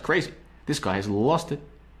 this guy's crazy. This guy has lost it.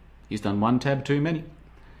 He's done one tab too many.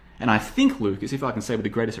 And I think, Lucas, if I can say with the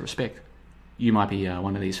greatest of respect, you might be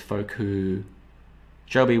one of these folk who...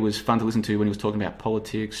 Joby was fun to listen to when he was talking about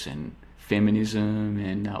politics and feminism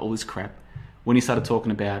and all this crap. When he started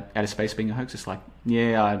talking about outer space being a hoax, it's like,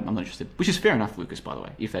 yeah, I'm not interested. Which is fair enough, Lucas, by the way,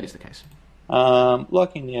 if that is the case.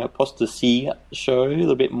 Liking the ApostaSee show a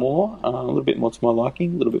little bit more to my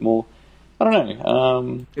liking, a little bit more, I don't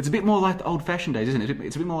know. It's a bit more like the old-fashioned days, isn't it?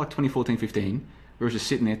 It's a bit more like 2014, 15, where it's just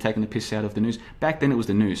sitting there taking the piss out of the news. Back then it was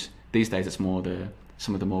the news. These days it's more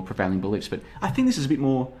some of the more prevailing beliefs. But I think this is a bit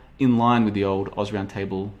more in line with the old Oz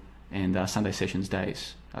Roundtable and Sunday Sessions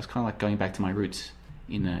days. I was kind of like going back to my roots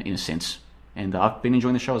in a sense. And I've been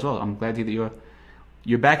enjoying the show as well. I'm glad to hear that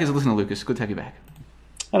you're back as a listener, Lucas. Good to have you back.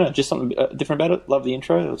 I don't know, just something different about it. Love the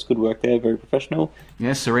intro. It was good work there. Very professional.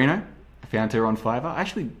 Yeah, Sereno. I found her on Fiverr.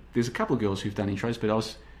 Actually, there's a couple of girls who've done intros,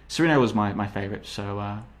 but Sereno was my favourite.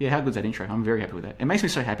 So, yeah, how good's that intro? I'm very happy with that. It makes me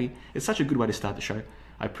so happy. It's such a good way to start the show.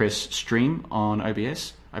 I press stream on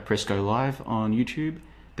OBS. I press go live on YouTube.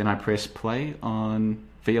 Then I press play on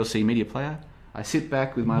VLC Media Player. I sit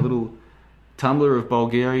back with my little tumbler of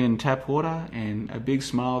Bulgarian tap water, and a big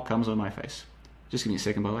smile comes on my face. Just give me a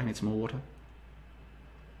second, by the way. I need some more water.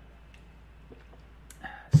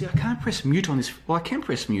 See, I can't press mute on this. Well, I can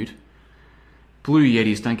press mute. Blue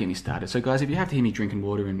Yetis, don't get me started. So, guys, if you have to hear me drinking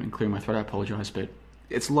water and clearing my throat, I apologise, but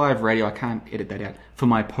it's live radio. I can't edit that out. For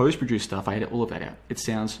my post-produced stuff, I edit all of that out. It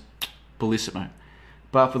sounds bellissimo.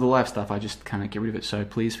 But for the live stuff, I just can't get rid of it. So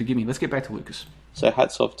please forgive me. Let's get back to Lucas. So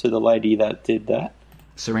hats off to the lady that did that.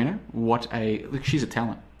 Serena, look, she's a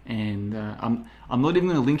talent. And I'm not even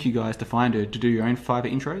going to link you guys to find her to do your own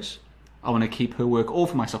Fiverr intros. I want to keep her work all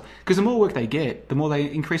for myself. Because the more work they get, the more they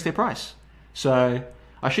increase their price. So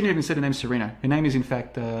I shouldn't have even said her name Serena. Her name is, in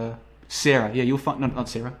fact, Sarah. Yeah, you'll find... Not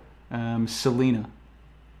Sarah. Selena.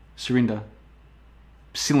 Cylinder.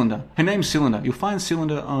 Her name's Cylinder. You'll find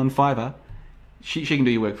Cylinder on Fiverr. She can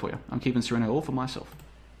do your work for you. I'm keeping Serena all for myself.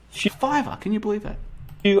 Fiverr, can you believe that?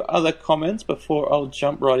 Few other comments before I'll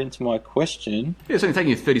jump right into my question. Yeah, it's only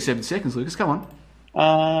taking you 37 seconds, Lucas. Come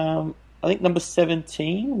on. I think number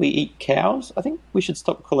 17, we eat cows. I think we should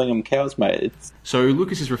stop calling them cows, mate. So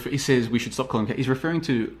Lucas he says we should stop calling cows. He's referring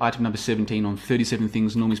to item number 17 on 37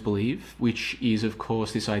 things normies believe, which is, of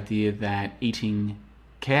course, this idea that eating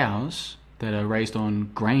cows that are raised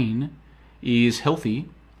on grain is healthy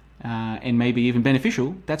and maybe even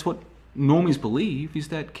beneficial. That's what normies believe, is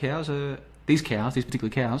that these particular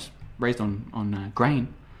cows, raised on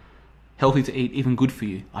grain, healthy to eat, even good for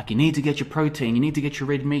you. Like, you need to get your protein, you need to get your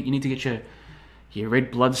red meat, you need to get your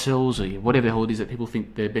red blood cells, or whatever the hell it is that people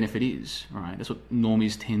think their benefit is. Right? That's what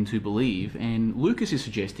normies tend to believe. And Lucas is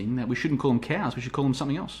suggesting that we shouldn't call them cows, we should call them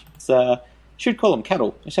something else. Should call them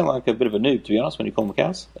cattle. You sound like a bit of a noob, to be honest, when you call them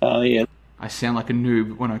cows. Yeah. I sound like a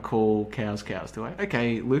noob when I call cows, do I?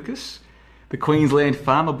 Okay, Lucas, the Queensland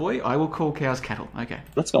farmer boy, I will call cows cattle. Okay.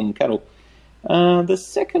 Let's call them cattle. The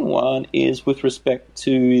second one is with respect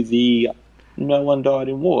to the no one died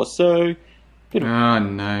in war. So, oh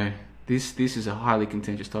no, this is a highly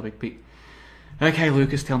contentious topic. Okay,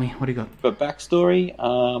 Lucas, tell me, what do you got? For backstory,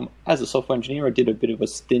 as a software engineer, I did a bit of a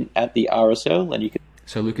stint at the RSL, and you can.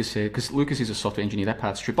 So Lucas said, because Lucas is a software engineer, that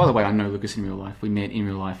part's true. By the way, I know Lucas in real life. We met in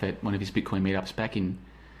real life at one of his Bitcoin meetups back in,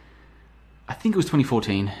 I think it was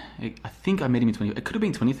 2014. I think I met him in it could have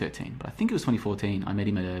been 2013, but I think it was 2014. I met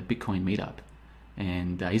him at a Bitcoin meetup.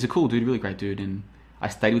 And he's a cool dude, really great dude. And I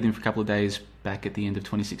stayed with him for a couple of days back at the end of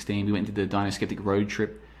 2016. We went into the Dino Skeptic road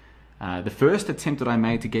trip. The first attempt that I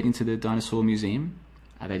made to get into the Dinosaur Museum,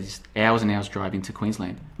 that is hours and hours drive into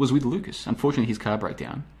Queensland, was with Lucas. Unfortunately, his car broke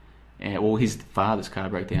down. Or his father's car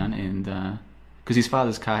broke down. And because his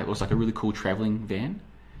father's car was like a really cool travelling van.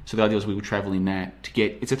 So the idea was we would travel in that to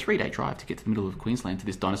get... It's a 3-day drive to get to the middle of Queensland to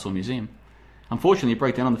this Dinosaur Museum. Unfortunately, it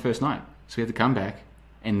broke down on the first night. So we had to come back.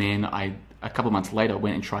 And then a couple of months later,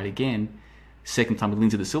 went and tried again, second time with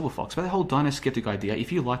Lindsay the Silver Fox. But the whole Dino Skeptic idea,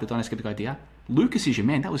 if you like the Dino Skeptic idea, Lucas is your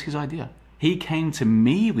man. That was his idea. He came to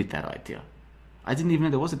me with that idea. I didn't even know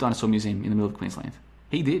there was a dinosaur museum in the middle of Queensland.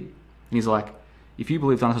 He did. And he's like, if you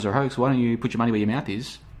believe dinosaurs are a hoax, why don't you put your money where your mouth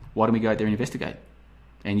is? Why don't we go out there and investigate?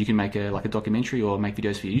 And you can make a documentary or make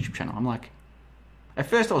videos for your YouTube channel. I'm like, at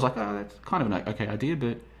first I was like, oh, that's kind of an okay idea,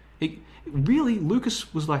 but really,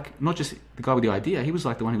 Lucas was like not just the guy with the idea, he was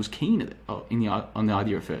like the one who was keen on the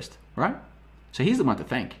idea at first, right? So he's the one to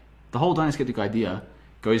thank. The whole Dino Skeptic idea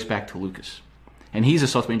goes back to Lucas. And he's a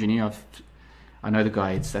software engineer. I know the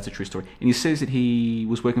guy, that's a true story. And he says that he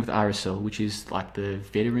was working with RSL, which is like the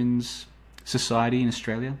Veterans Society in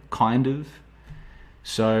Australia, kind of.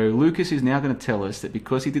 So Lucas is now going to tell us that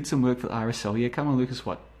because he did some work for the RSL, yeah, come on Lucas,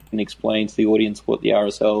 what? And explain to the audience what the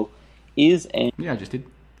RSL is. And yeah, I just did.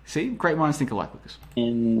 See, great minds think alike, Lucas.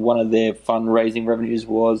 And one of their fundraising revenues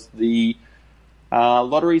was the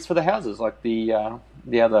lotteries for the houses, like the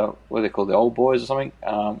other, what are they called, the old boys or something?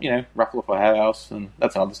 Raffle off a house, and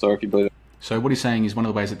that's another story if you believe it. So what he's saying is one of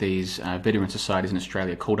the ways that these veteran societies in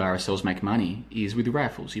Australia called RSLs make money is with the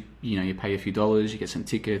raffles. You pay a few dollars, you get some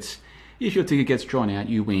tickets. If your ticket gets drawn out,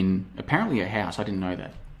 you win apparently a house. I didn't know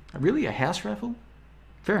that. Really, a house raffle?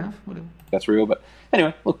 Fair enough, whatever. That's real, but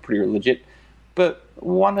anyway, look pretty legit. But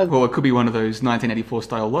well, it could be one of those 1984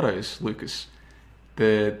 style lottos, Lucas.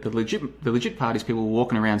 The legit part is people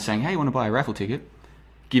walking around saying, "Hey, you want to buy a raffle ticket?"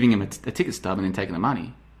 Giving them a ticket stub and then taking the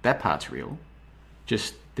money. That part's real.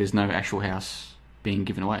 Just there's no actual house being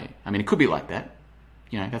given away. I mean, it could be like that.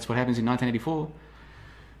 That's what happens in 1984.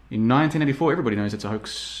 In 1984, everybody knows it's a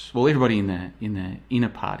hoax. Well, everybody in the inner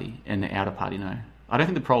party and the outer party know. I don't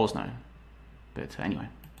think the proles know. But anyway,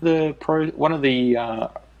 one of the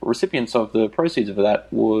recipients of the proceeds of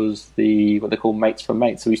that was what they call Mates for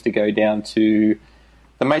Mates. So we used to go down to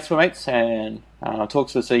the Mates for Mates and talk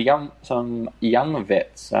to some young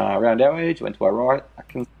vets around our age. Went to Iraq.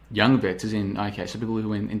 Young vets, as in, okay, so people who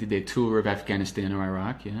went and did their tour of Afghanistan or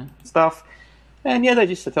Iraq, yeah? Stuff. And yeah, they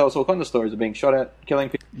used to tell us all kinds of stories of being shot at, killing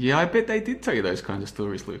people. Yeah, I bet they did tell you those kinds of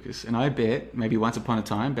stories, Lucas. And I bet maybe once upon a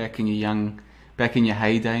time, back in your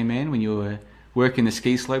heyday, man, when you were working the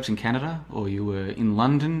ski slopes in Canada, or you were in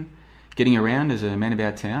London, getting around as a man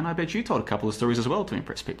about town, I bet you told a couple of stories as well to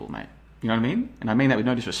impress people, mate. You know what I mean? And I mean that with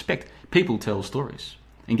no disrespect. People tell stories.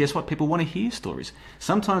 And guess what? People want to hear stories.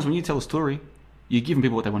 Sometimes when you tell a story, you're giving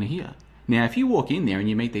people what they want to hear. Now, if you walk in there and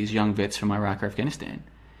you meet these young vets from Iraq or Afghanistan,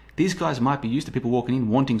 these guys might be used to people walking in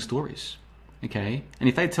wanting stories. Okay? And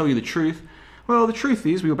if they tell you the truth, well, the truth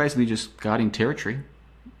is we were basically just guarding territory.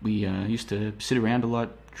 We used to sit around a lot,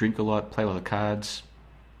 drink a lot, play a lot of cards.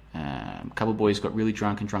 A couple of boys got really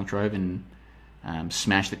drunk and drunk drove and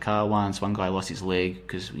smashed the car once. One guy lost his leg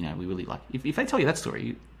because, we really like... If they tell you that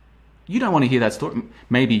story, You don't want to hear that story.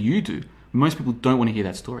 Maybe you do. Most people don't want to hear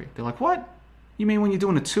that story. They're like, what? You mean when you're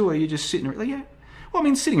doing a tour, you're just sitting... Like, yeah. Well, I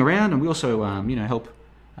mean, sitting around, and we also, help,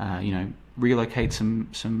 relocate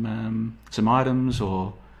some items,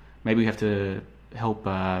 or maybe we have to help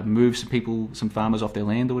move some farmers off their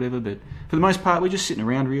land or whatever. But for the most part, we're just sitting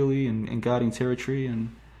around, really, and guarding territory,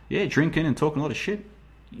 and, yeah, drinking and talking a lot of shit.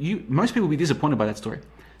 Most people will be disappointed by that story.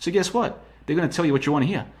 So guess what? They're going to tell you what you want to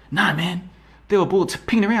hear. Nah, man. There were bullets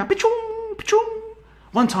pinging around. Pichung, pichung.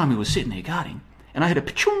 One time we were sitting there guarding, and I heard a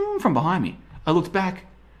pichung from behind me. I looked back,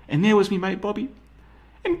 and there was me mate Bobby.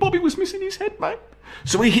 And Bobby was missing his head, mate.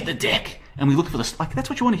 So we hit the deck, and we looked for that's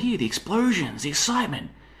what you want to hear, the explosions, the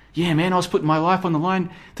excitement. Yeah, man, I was putting my life on the line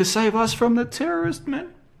to save us from the terrorist,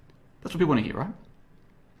 man. That's what people want to hear, right?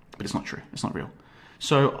 But it's not true. It's not real.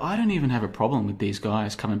 So I don't even have a problem with these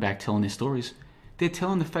guys coming back telling their stories. They're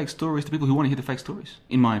telling the fake stories to people who want to hear the fake stories,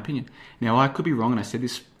 in my opinion. Now, I could be wrong, and I said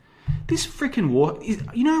this freaking war...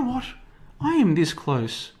 You know what? I am this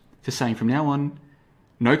close to saying from now on,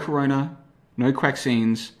 no corona, no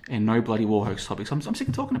vaccines, and no bloody war hoax topics. I'm sick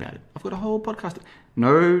of talking about it. I've got a whole podcast.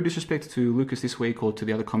 No disrespect to Lucas this week or to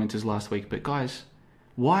the other commenters last week, but guys,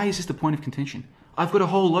 why is this the point of contention? I've got a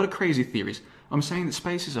whole lot of crazy theories. I'm saying that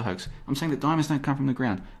space is a hoax. I'm saying that diamonds don't come from the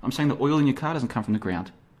ground. I'm saying that oil in your car doesn't come from the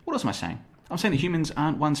ground. What else am I saying? I'm saying that humans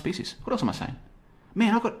aren't one species. What else am I saying?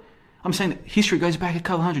 Man, I'm saying that history goes back a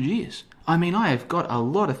couple hundred years. I mean, I have got a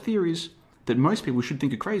lot of theories that most people should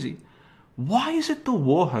think are crazy. Why is it the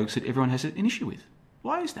war hoax that everyone has an issue with?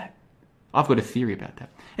 Why is that? I've got a theory about that.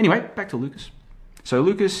 Anyway, back to Lucas. So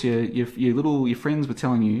Lucas, your friends were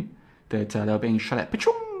telling you that they were being shot at.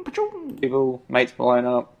 Pachung, pachung. People, mates blown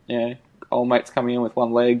up, old mates coming in with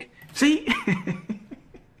one leg. See?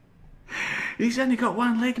 He's only got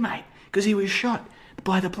one leg, mate, because he was shot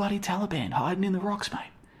by the bloody Taliban hiding in the rocks,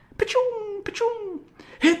 mate. Pachung, pachung.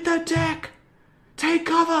 Hit the deck. Take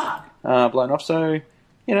cover. Blown off, so,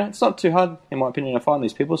 it's not too hard, in my opinion, to find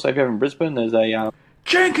these people. So if you're in Brisbane, there's a...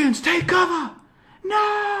 Jenkins, take cover!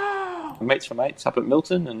 No! Mates for mates up at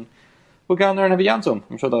Milton, and we'll go in there and have a yarn to them.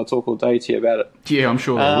 I'm sure they'll talk all day to you about it. Yeah, I'm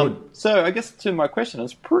sure they would. So I guess to my question,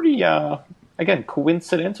 it's pretty, again,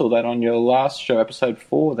 coincidental that on your last show, episode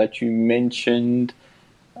 4, that you mentioned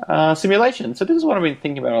simulation. So this is what I've been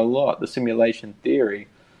thinking about a lot, the simulation theory.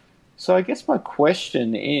 So I guess my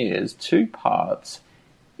question is, 2 parts,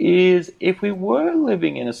 is if we were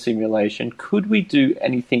living in a simulation, could we do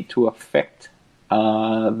anything to affect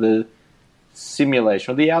the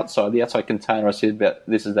simulation, or the outside container? I said about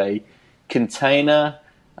this is a container,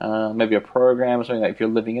 maybe a program or something like that, if you're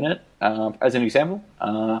living in it. As an example,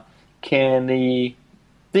 can the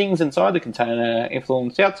things inside the container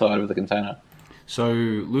influence the outside of the container? So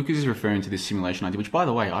Lucas is referring to this simulation idea, which, by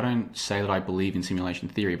the way, I don't say that I believe in simulation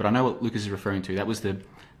theory, but I know what Lucas is referring to. That was the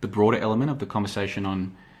broader element of the conversation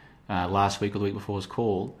on last week or the week before's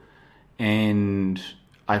call, and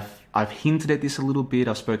I've hinted at this a little bit.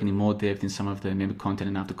 I've spoken in more depth in some of the member content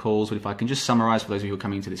and after calls, but if I can just summarize for those of you who are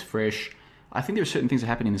coming into this fresh, I think there are certain things that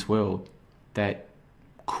happen in this world that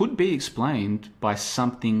could be explained by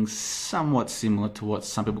something somewhat similar to what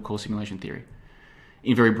some people call simulation theory,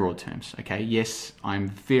 in very broad terms, okay? Yes, I'm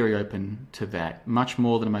very open to that, much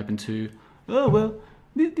more than I'm open to,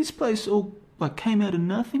 this place all came out of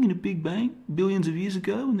nothing in a big bang billions of years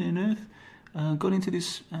ago, and then Earth got into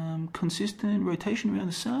this consistent rotation around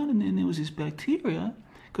the sun, and then there was this bacteria,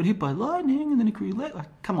 got hit by lightning, and then it grew late.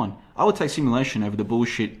 Come on. I would take simulation over the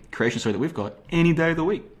bullshit creation story that we've got any day of the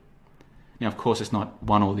week. Now, of course, it's not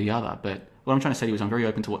one or the other, but what I'm trying to say to you is I'm very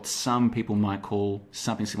open to what some people might call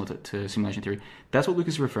something similar to simulation theory. That's what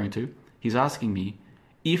Lucas is referring to. He's asking me,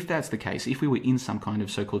 if that's the case, if we were in some kind of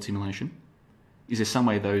so-called simulation, is there some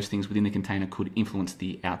way those things within the container could influence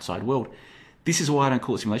the outside world? This is why I don't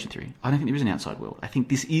call it simulation theory. I don't think there is an outside world. I think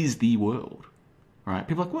this is the world. Right?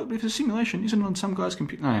 People are like, what? If it's a simulation, isn't it on some guy's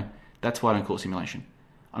computer? No, that's why I don't call it simulation.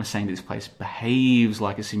 I'm saying that this place behaves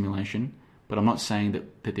like a simulation, but I'm not saying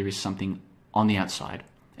that there is something on the outside.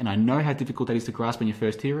 And I know how difficult that is to grasp when you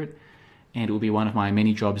first hear it, and it will be one of my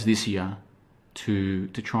many jobs this year to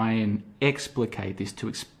try and explicate this, to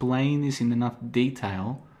explain this in enough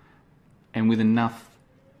detail and with enough,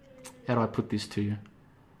 how do I put this to you?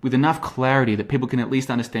 With enough clarity that people can at least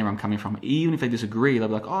understand where I'm coming from. Even if they disagree, they'll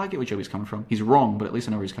be like, I get where Joey's coming from. He's wrong, but at least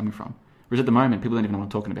I know where he's coming from. Whereas at the moment, people don't even know what I'm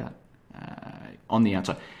talking about on the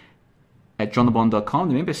outside. At johnthebond.com,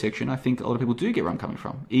 the member section, I think a lot of people do get where I'm coming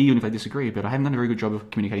from, even if they disagree, but I haven't done a very good job of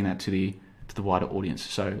communicating that to the wider audience.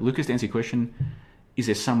 So, Lucas, to answer your question, is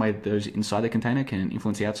there some way that those inside the container can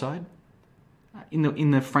influence the outside?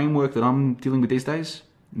 In the framework that I'm dealing with these days,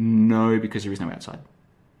 no, because there is no outside.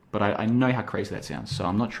 But I know how crazy that sounds, so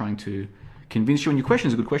I'm not trying to convince you. And your question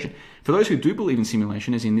is a good question. For those who do believe in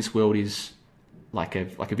simulation, as in this world is like a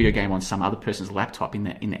video game on some other person's laptop in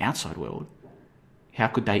the outside world, how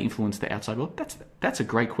could they influence the outside world? That's a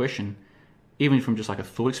great question. Even from just like a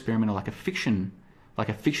thought experiment or like a fiction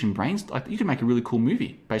brains, like you can make a really cool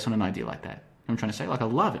movie based on an idea like that. I'm trying to say, like, I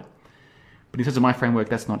love it. But in terms of my framework,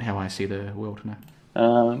 that's not how I see the world.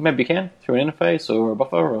 No. Maybe you can through an interface or a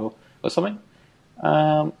buffer or something.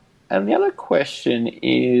 And the other question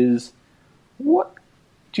is, what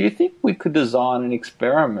do you think we could design an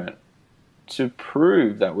experiment to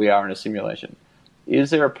prove that we are in a simulation?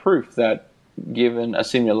 Is there a proof that, given a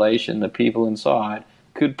simulation, the people inside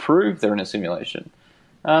could prove they're in a simulation?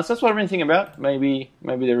 So that's what I've been thinking about. Maybe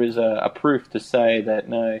there is a proof to say that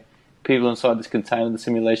no, people inside this container of the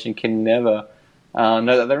simulation can never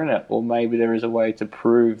know that they're in it. Or maybe there is a way to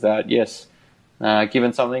prove that, yes,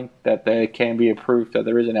 given something, that there can be a proof that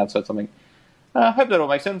there is an outside something. I hope that all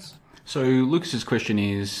makes sense. So Lucas's question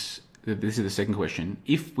is, this is the second question,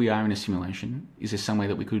 if we are in a simulation, is there some way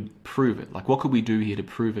that we could prove it? Like, what could we do here to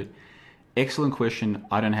prove it? Excellent question.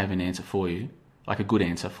 I don't have an answer for you, like a good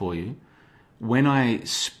answer for you. When I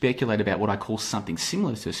speculate about what I call something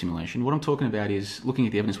similar to a simulation, what I'm talking about is looking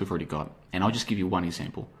at the evidence we've already got. And I'll just give you one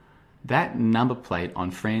example. That number plate on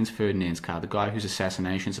Franz Ferdinand's car, the guy whose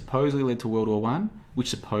assassination supposedly led to World War I, which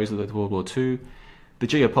supposedly led to World War II, the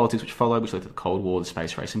geopolitics which followed, which led to the Cold War, the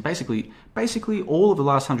space race, and basically all of the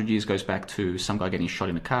last 100 years goes back to some guy getting shot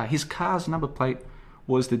in a car. His car's number plate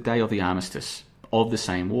was the day of the armistice of the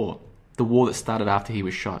same war, the war that started after he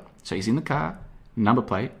was shot. So he's in the car, number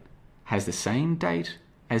plate, has the same date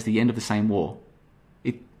as the end of the same war.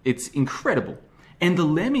 It's incredible. And the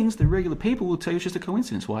lemmings, the regular people, will tell you it's just a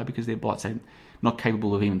coincidence. Why? Because they're bots. They're not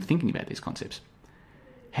capable of even thinking about these concepts.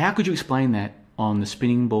 How could you explain that on the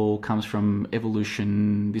spinning ball comes from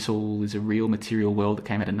evolution, this all is a real material world that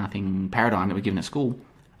came out of nothing paradigm that we're given at school?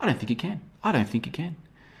 I don't think you can.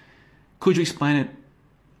 Could you explain it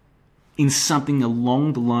in something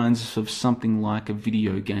along the lines of something like a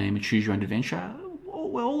video game, a choose your own adventure?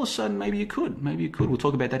 Well, all of a sudden, maybe you could. We'll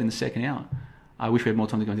talk about that in the second hour. I wish we had more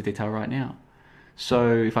time to go into detail right now.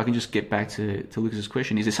 So if I can just get back to Lucas's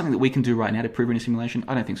question, is there something that we can do right now to prove in a simulation?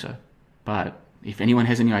 I don't think so. But if anyone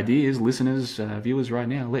has any ideas, listeners, viewers right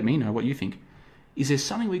now, let me know what you think. Is there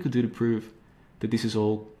something we could do to prove that this is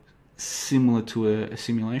all similar to a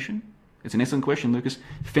simulation? It's an excellent question, Lucas.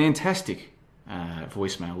 Fantastic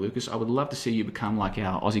voicemail, Lucas. I would love to see you become like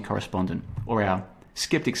our Aussie correspondent or our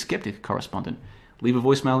skeptic correspondent. Leave a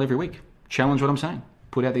voicemail every week. Challenge what I'm saying.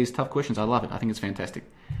 Put out these tough questions. I love it. I think it's fantastic.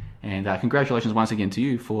 And congratulations once again to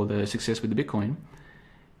you for the success with the Bitcoin.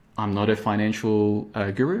 I'm not a financial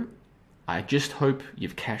guru. I just hope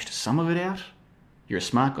you've cashed some of it out. You're a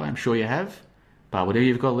smart guy. I'm sure you have. But whatever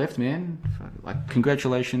you've got left, man, like,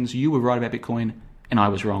 congratulations. You were right about Bitcoin and I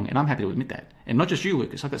was wrong. And I'm happy to admit that. And not just you,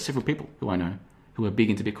 Lucas. I've got several people who I know who are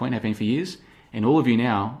big into Bitcoin, have been for years. And all of you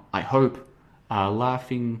now, I hope, are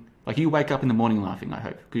laughing. Like, you wake up in the morning laughing, I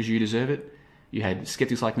hope, because you deserve it. You had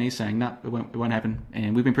skeptics like me saying, no, it won't happen.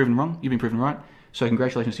 And we've been proven wrong. You've been proven right. So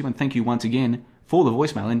congratulations to you. And thank you once again for the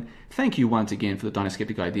voicemail. And thank you once again for the Dino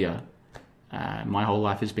Skeptic idea. My whole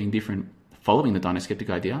life has been different following the Dino Skeptic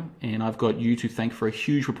idea. And I've got you to thank for a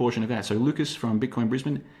huge proportion of that. So Lucas from Bitcoin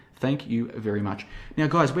Brisbane, thank you very much. Now,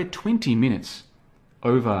 guys, we're 20 minutes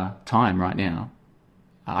over time right now.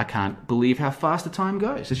 I can't believe how fast the time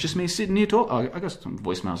goes. It's just me sitting here talking. I got some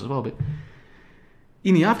voicemails as well, but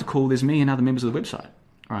in the after call, there's me and other members of the website.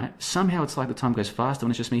 Right? Somehow it's like the time goes faster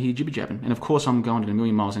when it's just me here jibber-jabbing. And of course, I'm going at a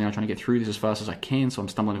million miles an hour trying to get through this as fast as I can, so I'm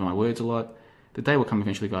stumbling over my words a lot. The day will come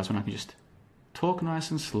eventually, guys, when I can just talk nice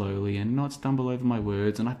and slowly and not stumble over my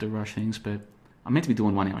words and I have to rush things, but I'm meant to be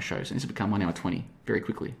doing 1 hour shows, and this has become 1 hour 20 very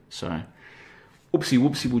quickly. So,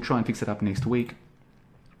 whoopsie, we'll try and fix that up next week.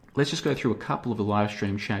 Let's just go through a couple of the live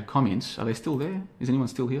stream chat comments. Are they still there? Is anyone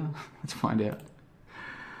still here? Let's find out.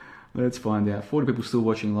 40 people still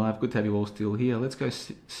watching live. Good to have you all still here. Let's go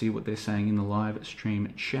see what they're saying in the live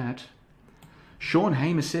stream chat. Sean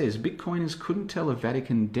Hamer says, Bitcoiners couldn't tell a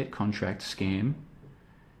Vatican debt contract scam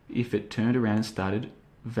if it turned around and started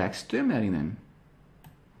vax-terminating them.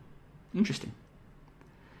 Interesting.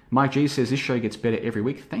 Mike G says, this show gets better every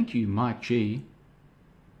week. Thank you, Mike G.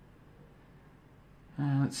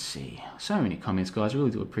 Let's see. So many comments, guys. I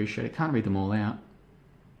really do appreciate it. Can't read them all out.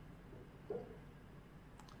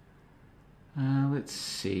 Let's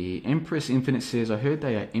see. Empress Infinite says, I heard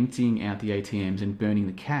they are emptying out the ATMs and burning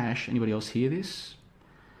the cash. Anybody else hear this?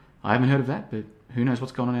 I haven't heard of that, but who knows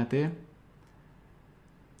what's going on out there?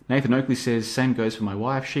 Nathan Oakley says, same goes for my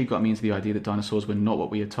wife. She got me into the idea that dinosaurs were not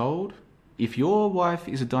what we are told. If your wife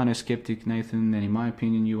is a dino skeptic, Nathan, then in my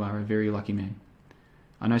opinion, you are a very lucky man.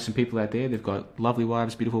 I know some people out there, they've got lovely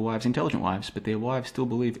wives, beautiful wives, intelligent wives, but their wives still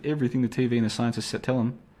believe everything the TV and the scientists tell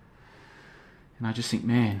them. And I just think,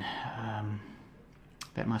 man,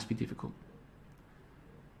 that must be difficult.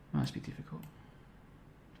 Must be difficult.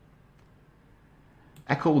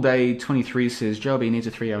 Call Day 23 says, JLB needs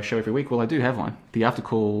a 3-hour show every week. Well, I do have one. The after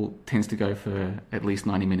call tends to go for at least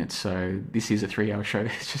 90 minutes, so this is a 3-hour show.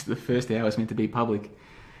 It's just the first hour is meant to be public.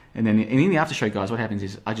 And then in the after show, guys, what happens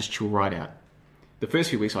is I just chill right out. The first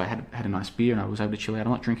few weeks I had a nice beer and I was able to chill out.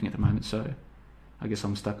 I'm not drinking at the moment, so I guess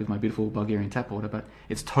I'm stuck with my beautiful Bulgarian tap water, but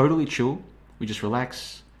it's totally chill. We just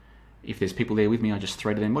relax. If there's people there with me, I just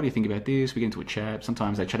throw to them, what do you think about this? We get into a chat.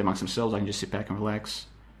 Sometimes they chat amongst themselves. I can just sit back and relax.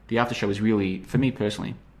 The after show is really, for me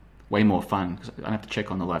personally, way more fun because I don't have to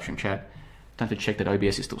check on the live stream chat. Don't have to check that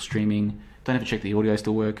OBS is still streaming. Don't have to check the audio is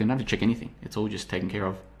still working. Don't have to check anything. It's all just taken care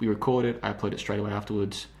of. We record it. I upload it straight away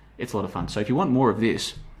afterwards. It's a lot of fun. So if you want more of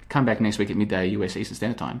this, come back next week at midday US Eastern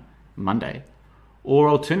Standard Time, Monday. Or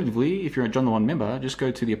alternatively, if you're a John the One member, just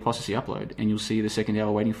go to the ApostaSee upload and you'll see the second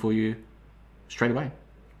hour waiting for you straight away.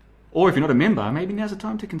 Or if you're not a member, maybe now's the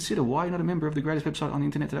time to consider why you're not a member of the greatest website on the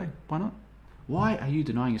internet today. Why not? Why are you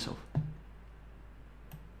denying yourself?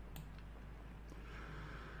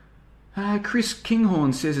 Chris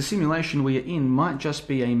Kinghorn says a simulation we are in might just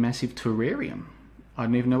be a massive terrarium. I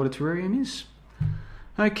don't even know what a terrarium is.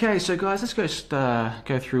 Okay, so guys, let's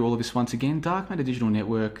go through all of this once again. Dark Matter Digital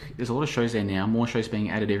Network, there's a lot of shows there now, more shows being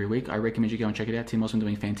added every week. I recommend you go and check it out. Tim Osmond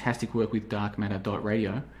doing fantastic work with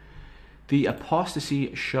darkmatter.radio. The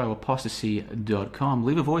ApostaSee show, ApostaSee.com.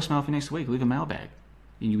 Leave a voicemail for next week, leave a mailbag,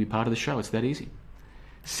 and you'll be part of the show. It's that easy.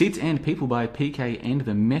 Seats and People by PK and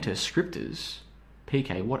the Meta Scripters.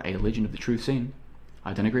 PK, what a legend of the truth scene.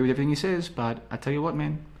 I don't agree with everything he says, but I tell you what,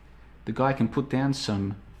 man, the guy can put down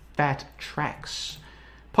some fat tracks.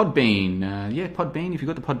 Podbean, Podbean. If you've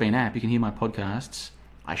got the Podbean app, you can hear my podcasts.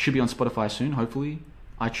 I should be on Spotify soon, hopefully.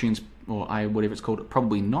 iTunes, or whatever it's called,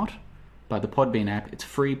 probably not. But the Podbean app, it's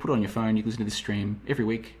free. Put it on your phone. You can listen to this stream every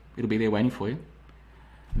week. It'll be there waiting for you.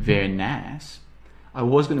 Very nice. I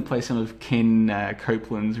was going to play some of Ken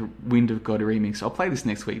Copeland's Wind of God remix. I'll play this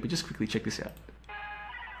next week, but just quickly check this out.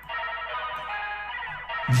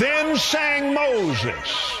 Then sang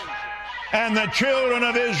Moses and the children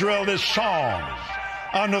of Israel this song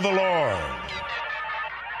unto the Lord.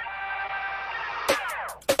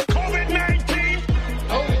 COVID-19,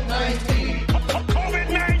 COVID-19,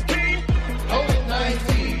 COVID-19,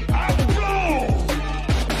 COVID-19. I blow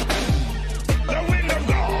the wind of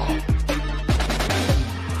God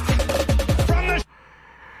from the...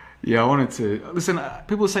 Yeah, I wanted to... Listen,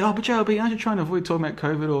 people say, oh, but JLB, aren't you trying to avoid talking about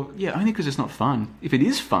COVID? Or yeah, only because it's not fun. If it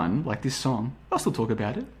is fun, like this song, I'll still talk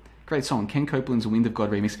about it. Great song, Ken Copeland's Wind of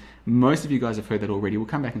God remix. Most of you guys have heard that already. We'll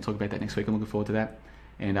come back and talk about that next week. I'm looking forward to that.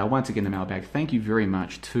 And once again, the mailbag. Thank you very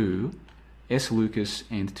much to S. Lucas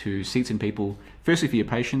and to Seats and People. Firstly, for your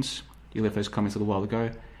patience. You left those comments a little while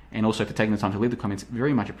ago. And also for taking the time to leave the comments.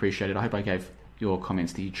 Very much appreciated. I hope I gave your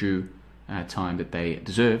comments the due time that they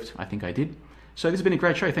deserved. I think I did. So this has been a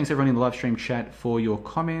great show. Thanks everyone in the live stream chat for your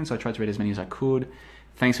comments. I tried to read as many as I could.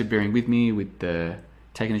 Thanks for bearing with me with the...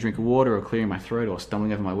 taking a drink of water or clearing my throat or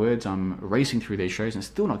stumbling over my words. I'm racing through these shows and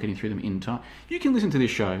still not getting through them in time. You can listen to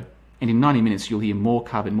this show and in 90 minutes you'll hear more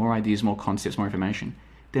carbon, more ideas, more concepts, more information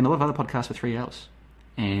than a lot of other podcasts for 3 hours.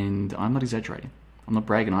 And I'm not exaggerating. I'm not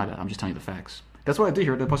bragging either. I'm just telling you the facts. That's what I do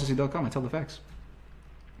here at ApostaSee.com. I tell the facts.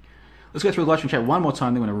 Let's go through the live stream chat one more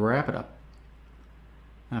time. Then we're going to wrap it up.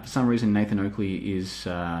 For some reason, Nathan Oakley is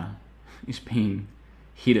being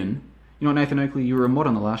hidden. You know what, Nathan Oakley, you were a mod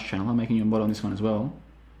on the last channel. I'm making you a mod on this one as well.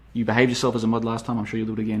 You behaved yourself as a mod last time. I'm sure you'll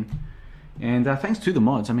do it again. And thanks to the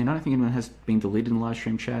mods. I mean, I don't think anyone has been deleted in the live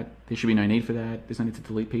stream chat. There should be no need for that. There's no need to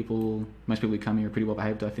delete people. Most people who come here are pretty well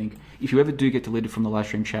behaved, I think. If you ever do get deleted from the live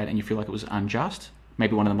stream chat and you feel like it was unjust,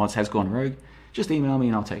 maybe one of the mods has gone rogue, just email me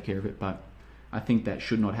and I'll take care of it. But I think that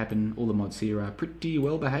should not happen. All the mods here are pretty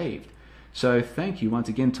well behaved. So thank you once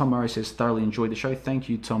again. Tom Murray says, thoroughly enjoyed the show. Thank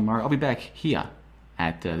you, Tom Murray. I'll be back here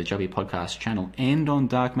at the JLB Podcast channel and on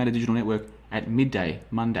Dark Matter Digital Network at midday,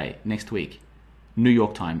 Monday, next week. New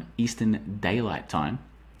York time, Eastern Daylight Time.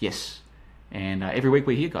 Yes. And every week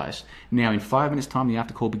we're here, guys. Now, in 5 minutes' time, the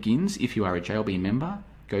after call begins. If you are a JLB member,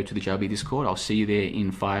 go to the JLB Discord. I'll see you there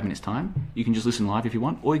in 5 minutes' time. You can just listen live if you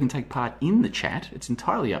want, or you can take part in the chat. It's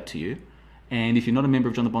entirely up to you. And if you're not a member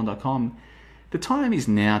of johnthebond.com, the time is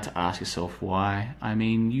now to ask yourself why. I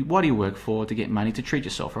mean, what do you work for? To get money, to treat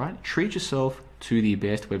yourself, right? Treat yourself to the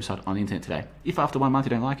best website on the internet today. If after 1 month you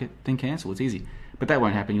don't like it, then cancel. It's easy. But that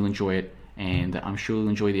won't happen. You'll enjoy it. And I'm sure you'll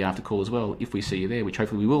enjoy the after call as well if we see you there, which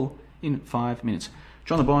hopefully we will in 5 minutes.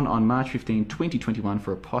 John LeBon on March 15, 2021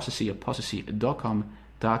 for ApostaSee, apostasee.com,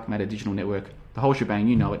 Dark Matter Digital Network. The whole shebang,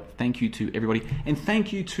 you know it. Thank you to everybody. And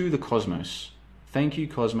thank you to the Cosmos. Thank you,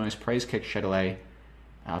 Cosmos. Praise Keck Chatelet.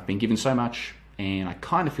 I've been given so much, and I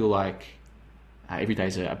kind of feel like every day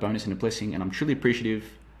is a bonus and a blessing, and I'm truly appreciative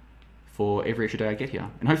for every extra day I get here.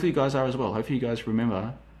 And hopefully you guys are as well. Hopefully you guys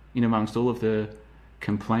remember, in amongst all of the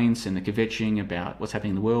complaints and the kvetching about what's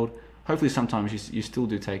happening in the world, hopefully sometimes you still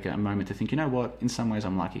do take a moment to think, you know what, in some ways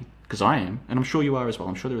I'm lucky. Because I am, and I'm sure you are as well.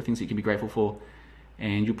 I'm sure there are things that you can be grateful for,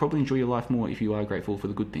 and you'll probably enjoy your life more if you are grateful for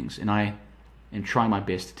the good things. And I am trying my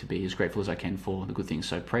best to be as grateful as I can for the good things.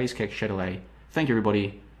 So praise Keck Chatelet. Thank you,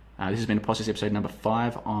 everybody. This has been ApostaSee episode number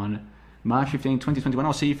 5 on March 15, 2021.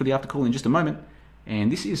 I'll see you for the after call in just a moment.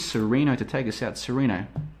 And this is Sereno to take us out. Sereno,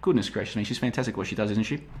 goodness gracious me, she's fantastic what she does, isn't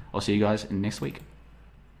she? I'll see you guys next week.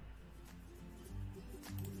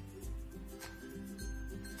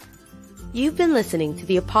 You've been listening to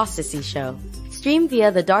The ApostaSee Show, streamed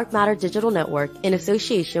via the Dark Matter Digital Network in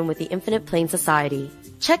association with the Infinite Plane Society.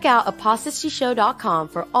 Check out ApostaSeeShow.com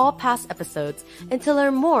for all past episodes and to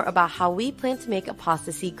learn more about how we plan to make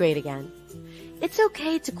apostasy great again. It's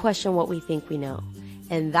okay to question what we think we know,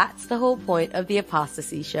 and that's the whole point of The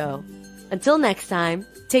ApostaSee Show. Until next time,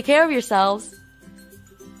 take care of yourselves.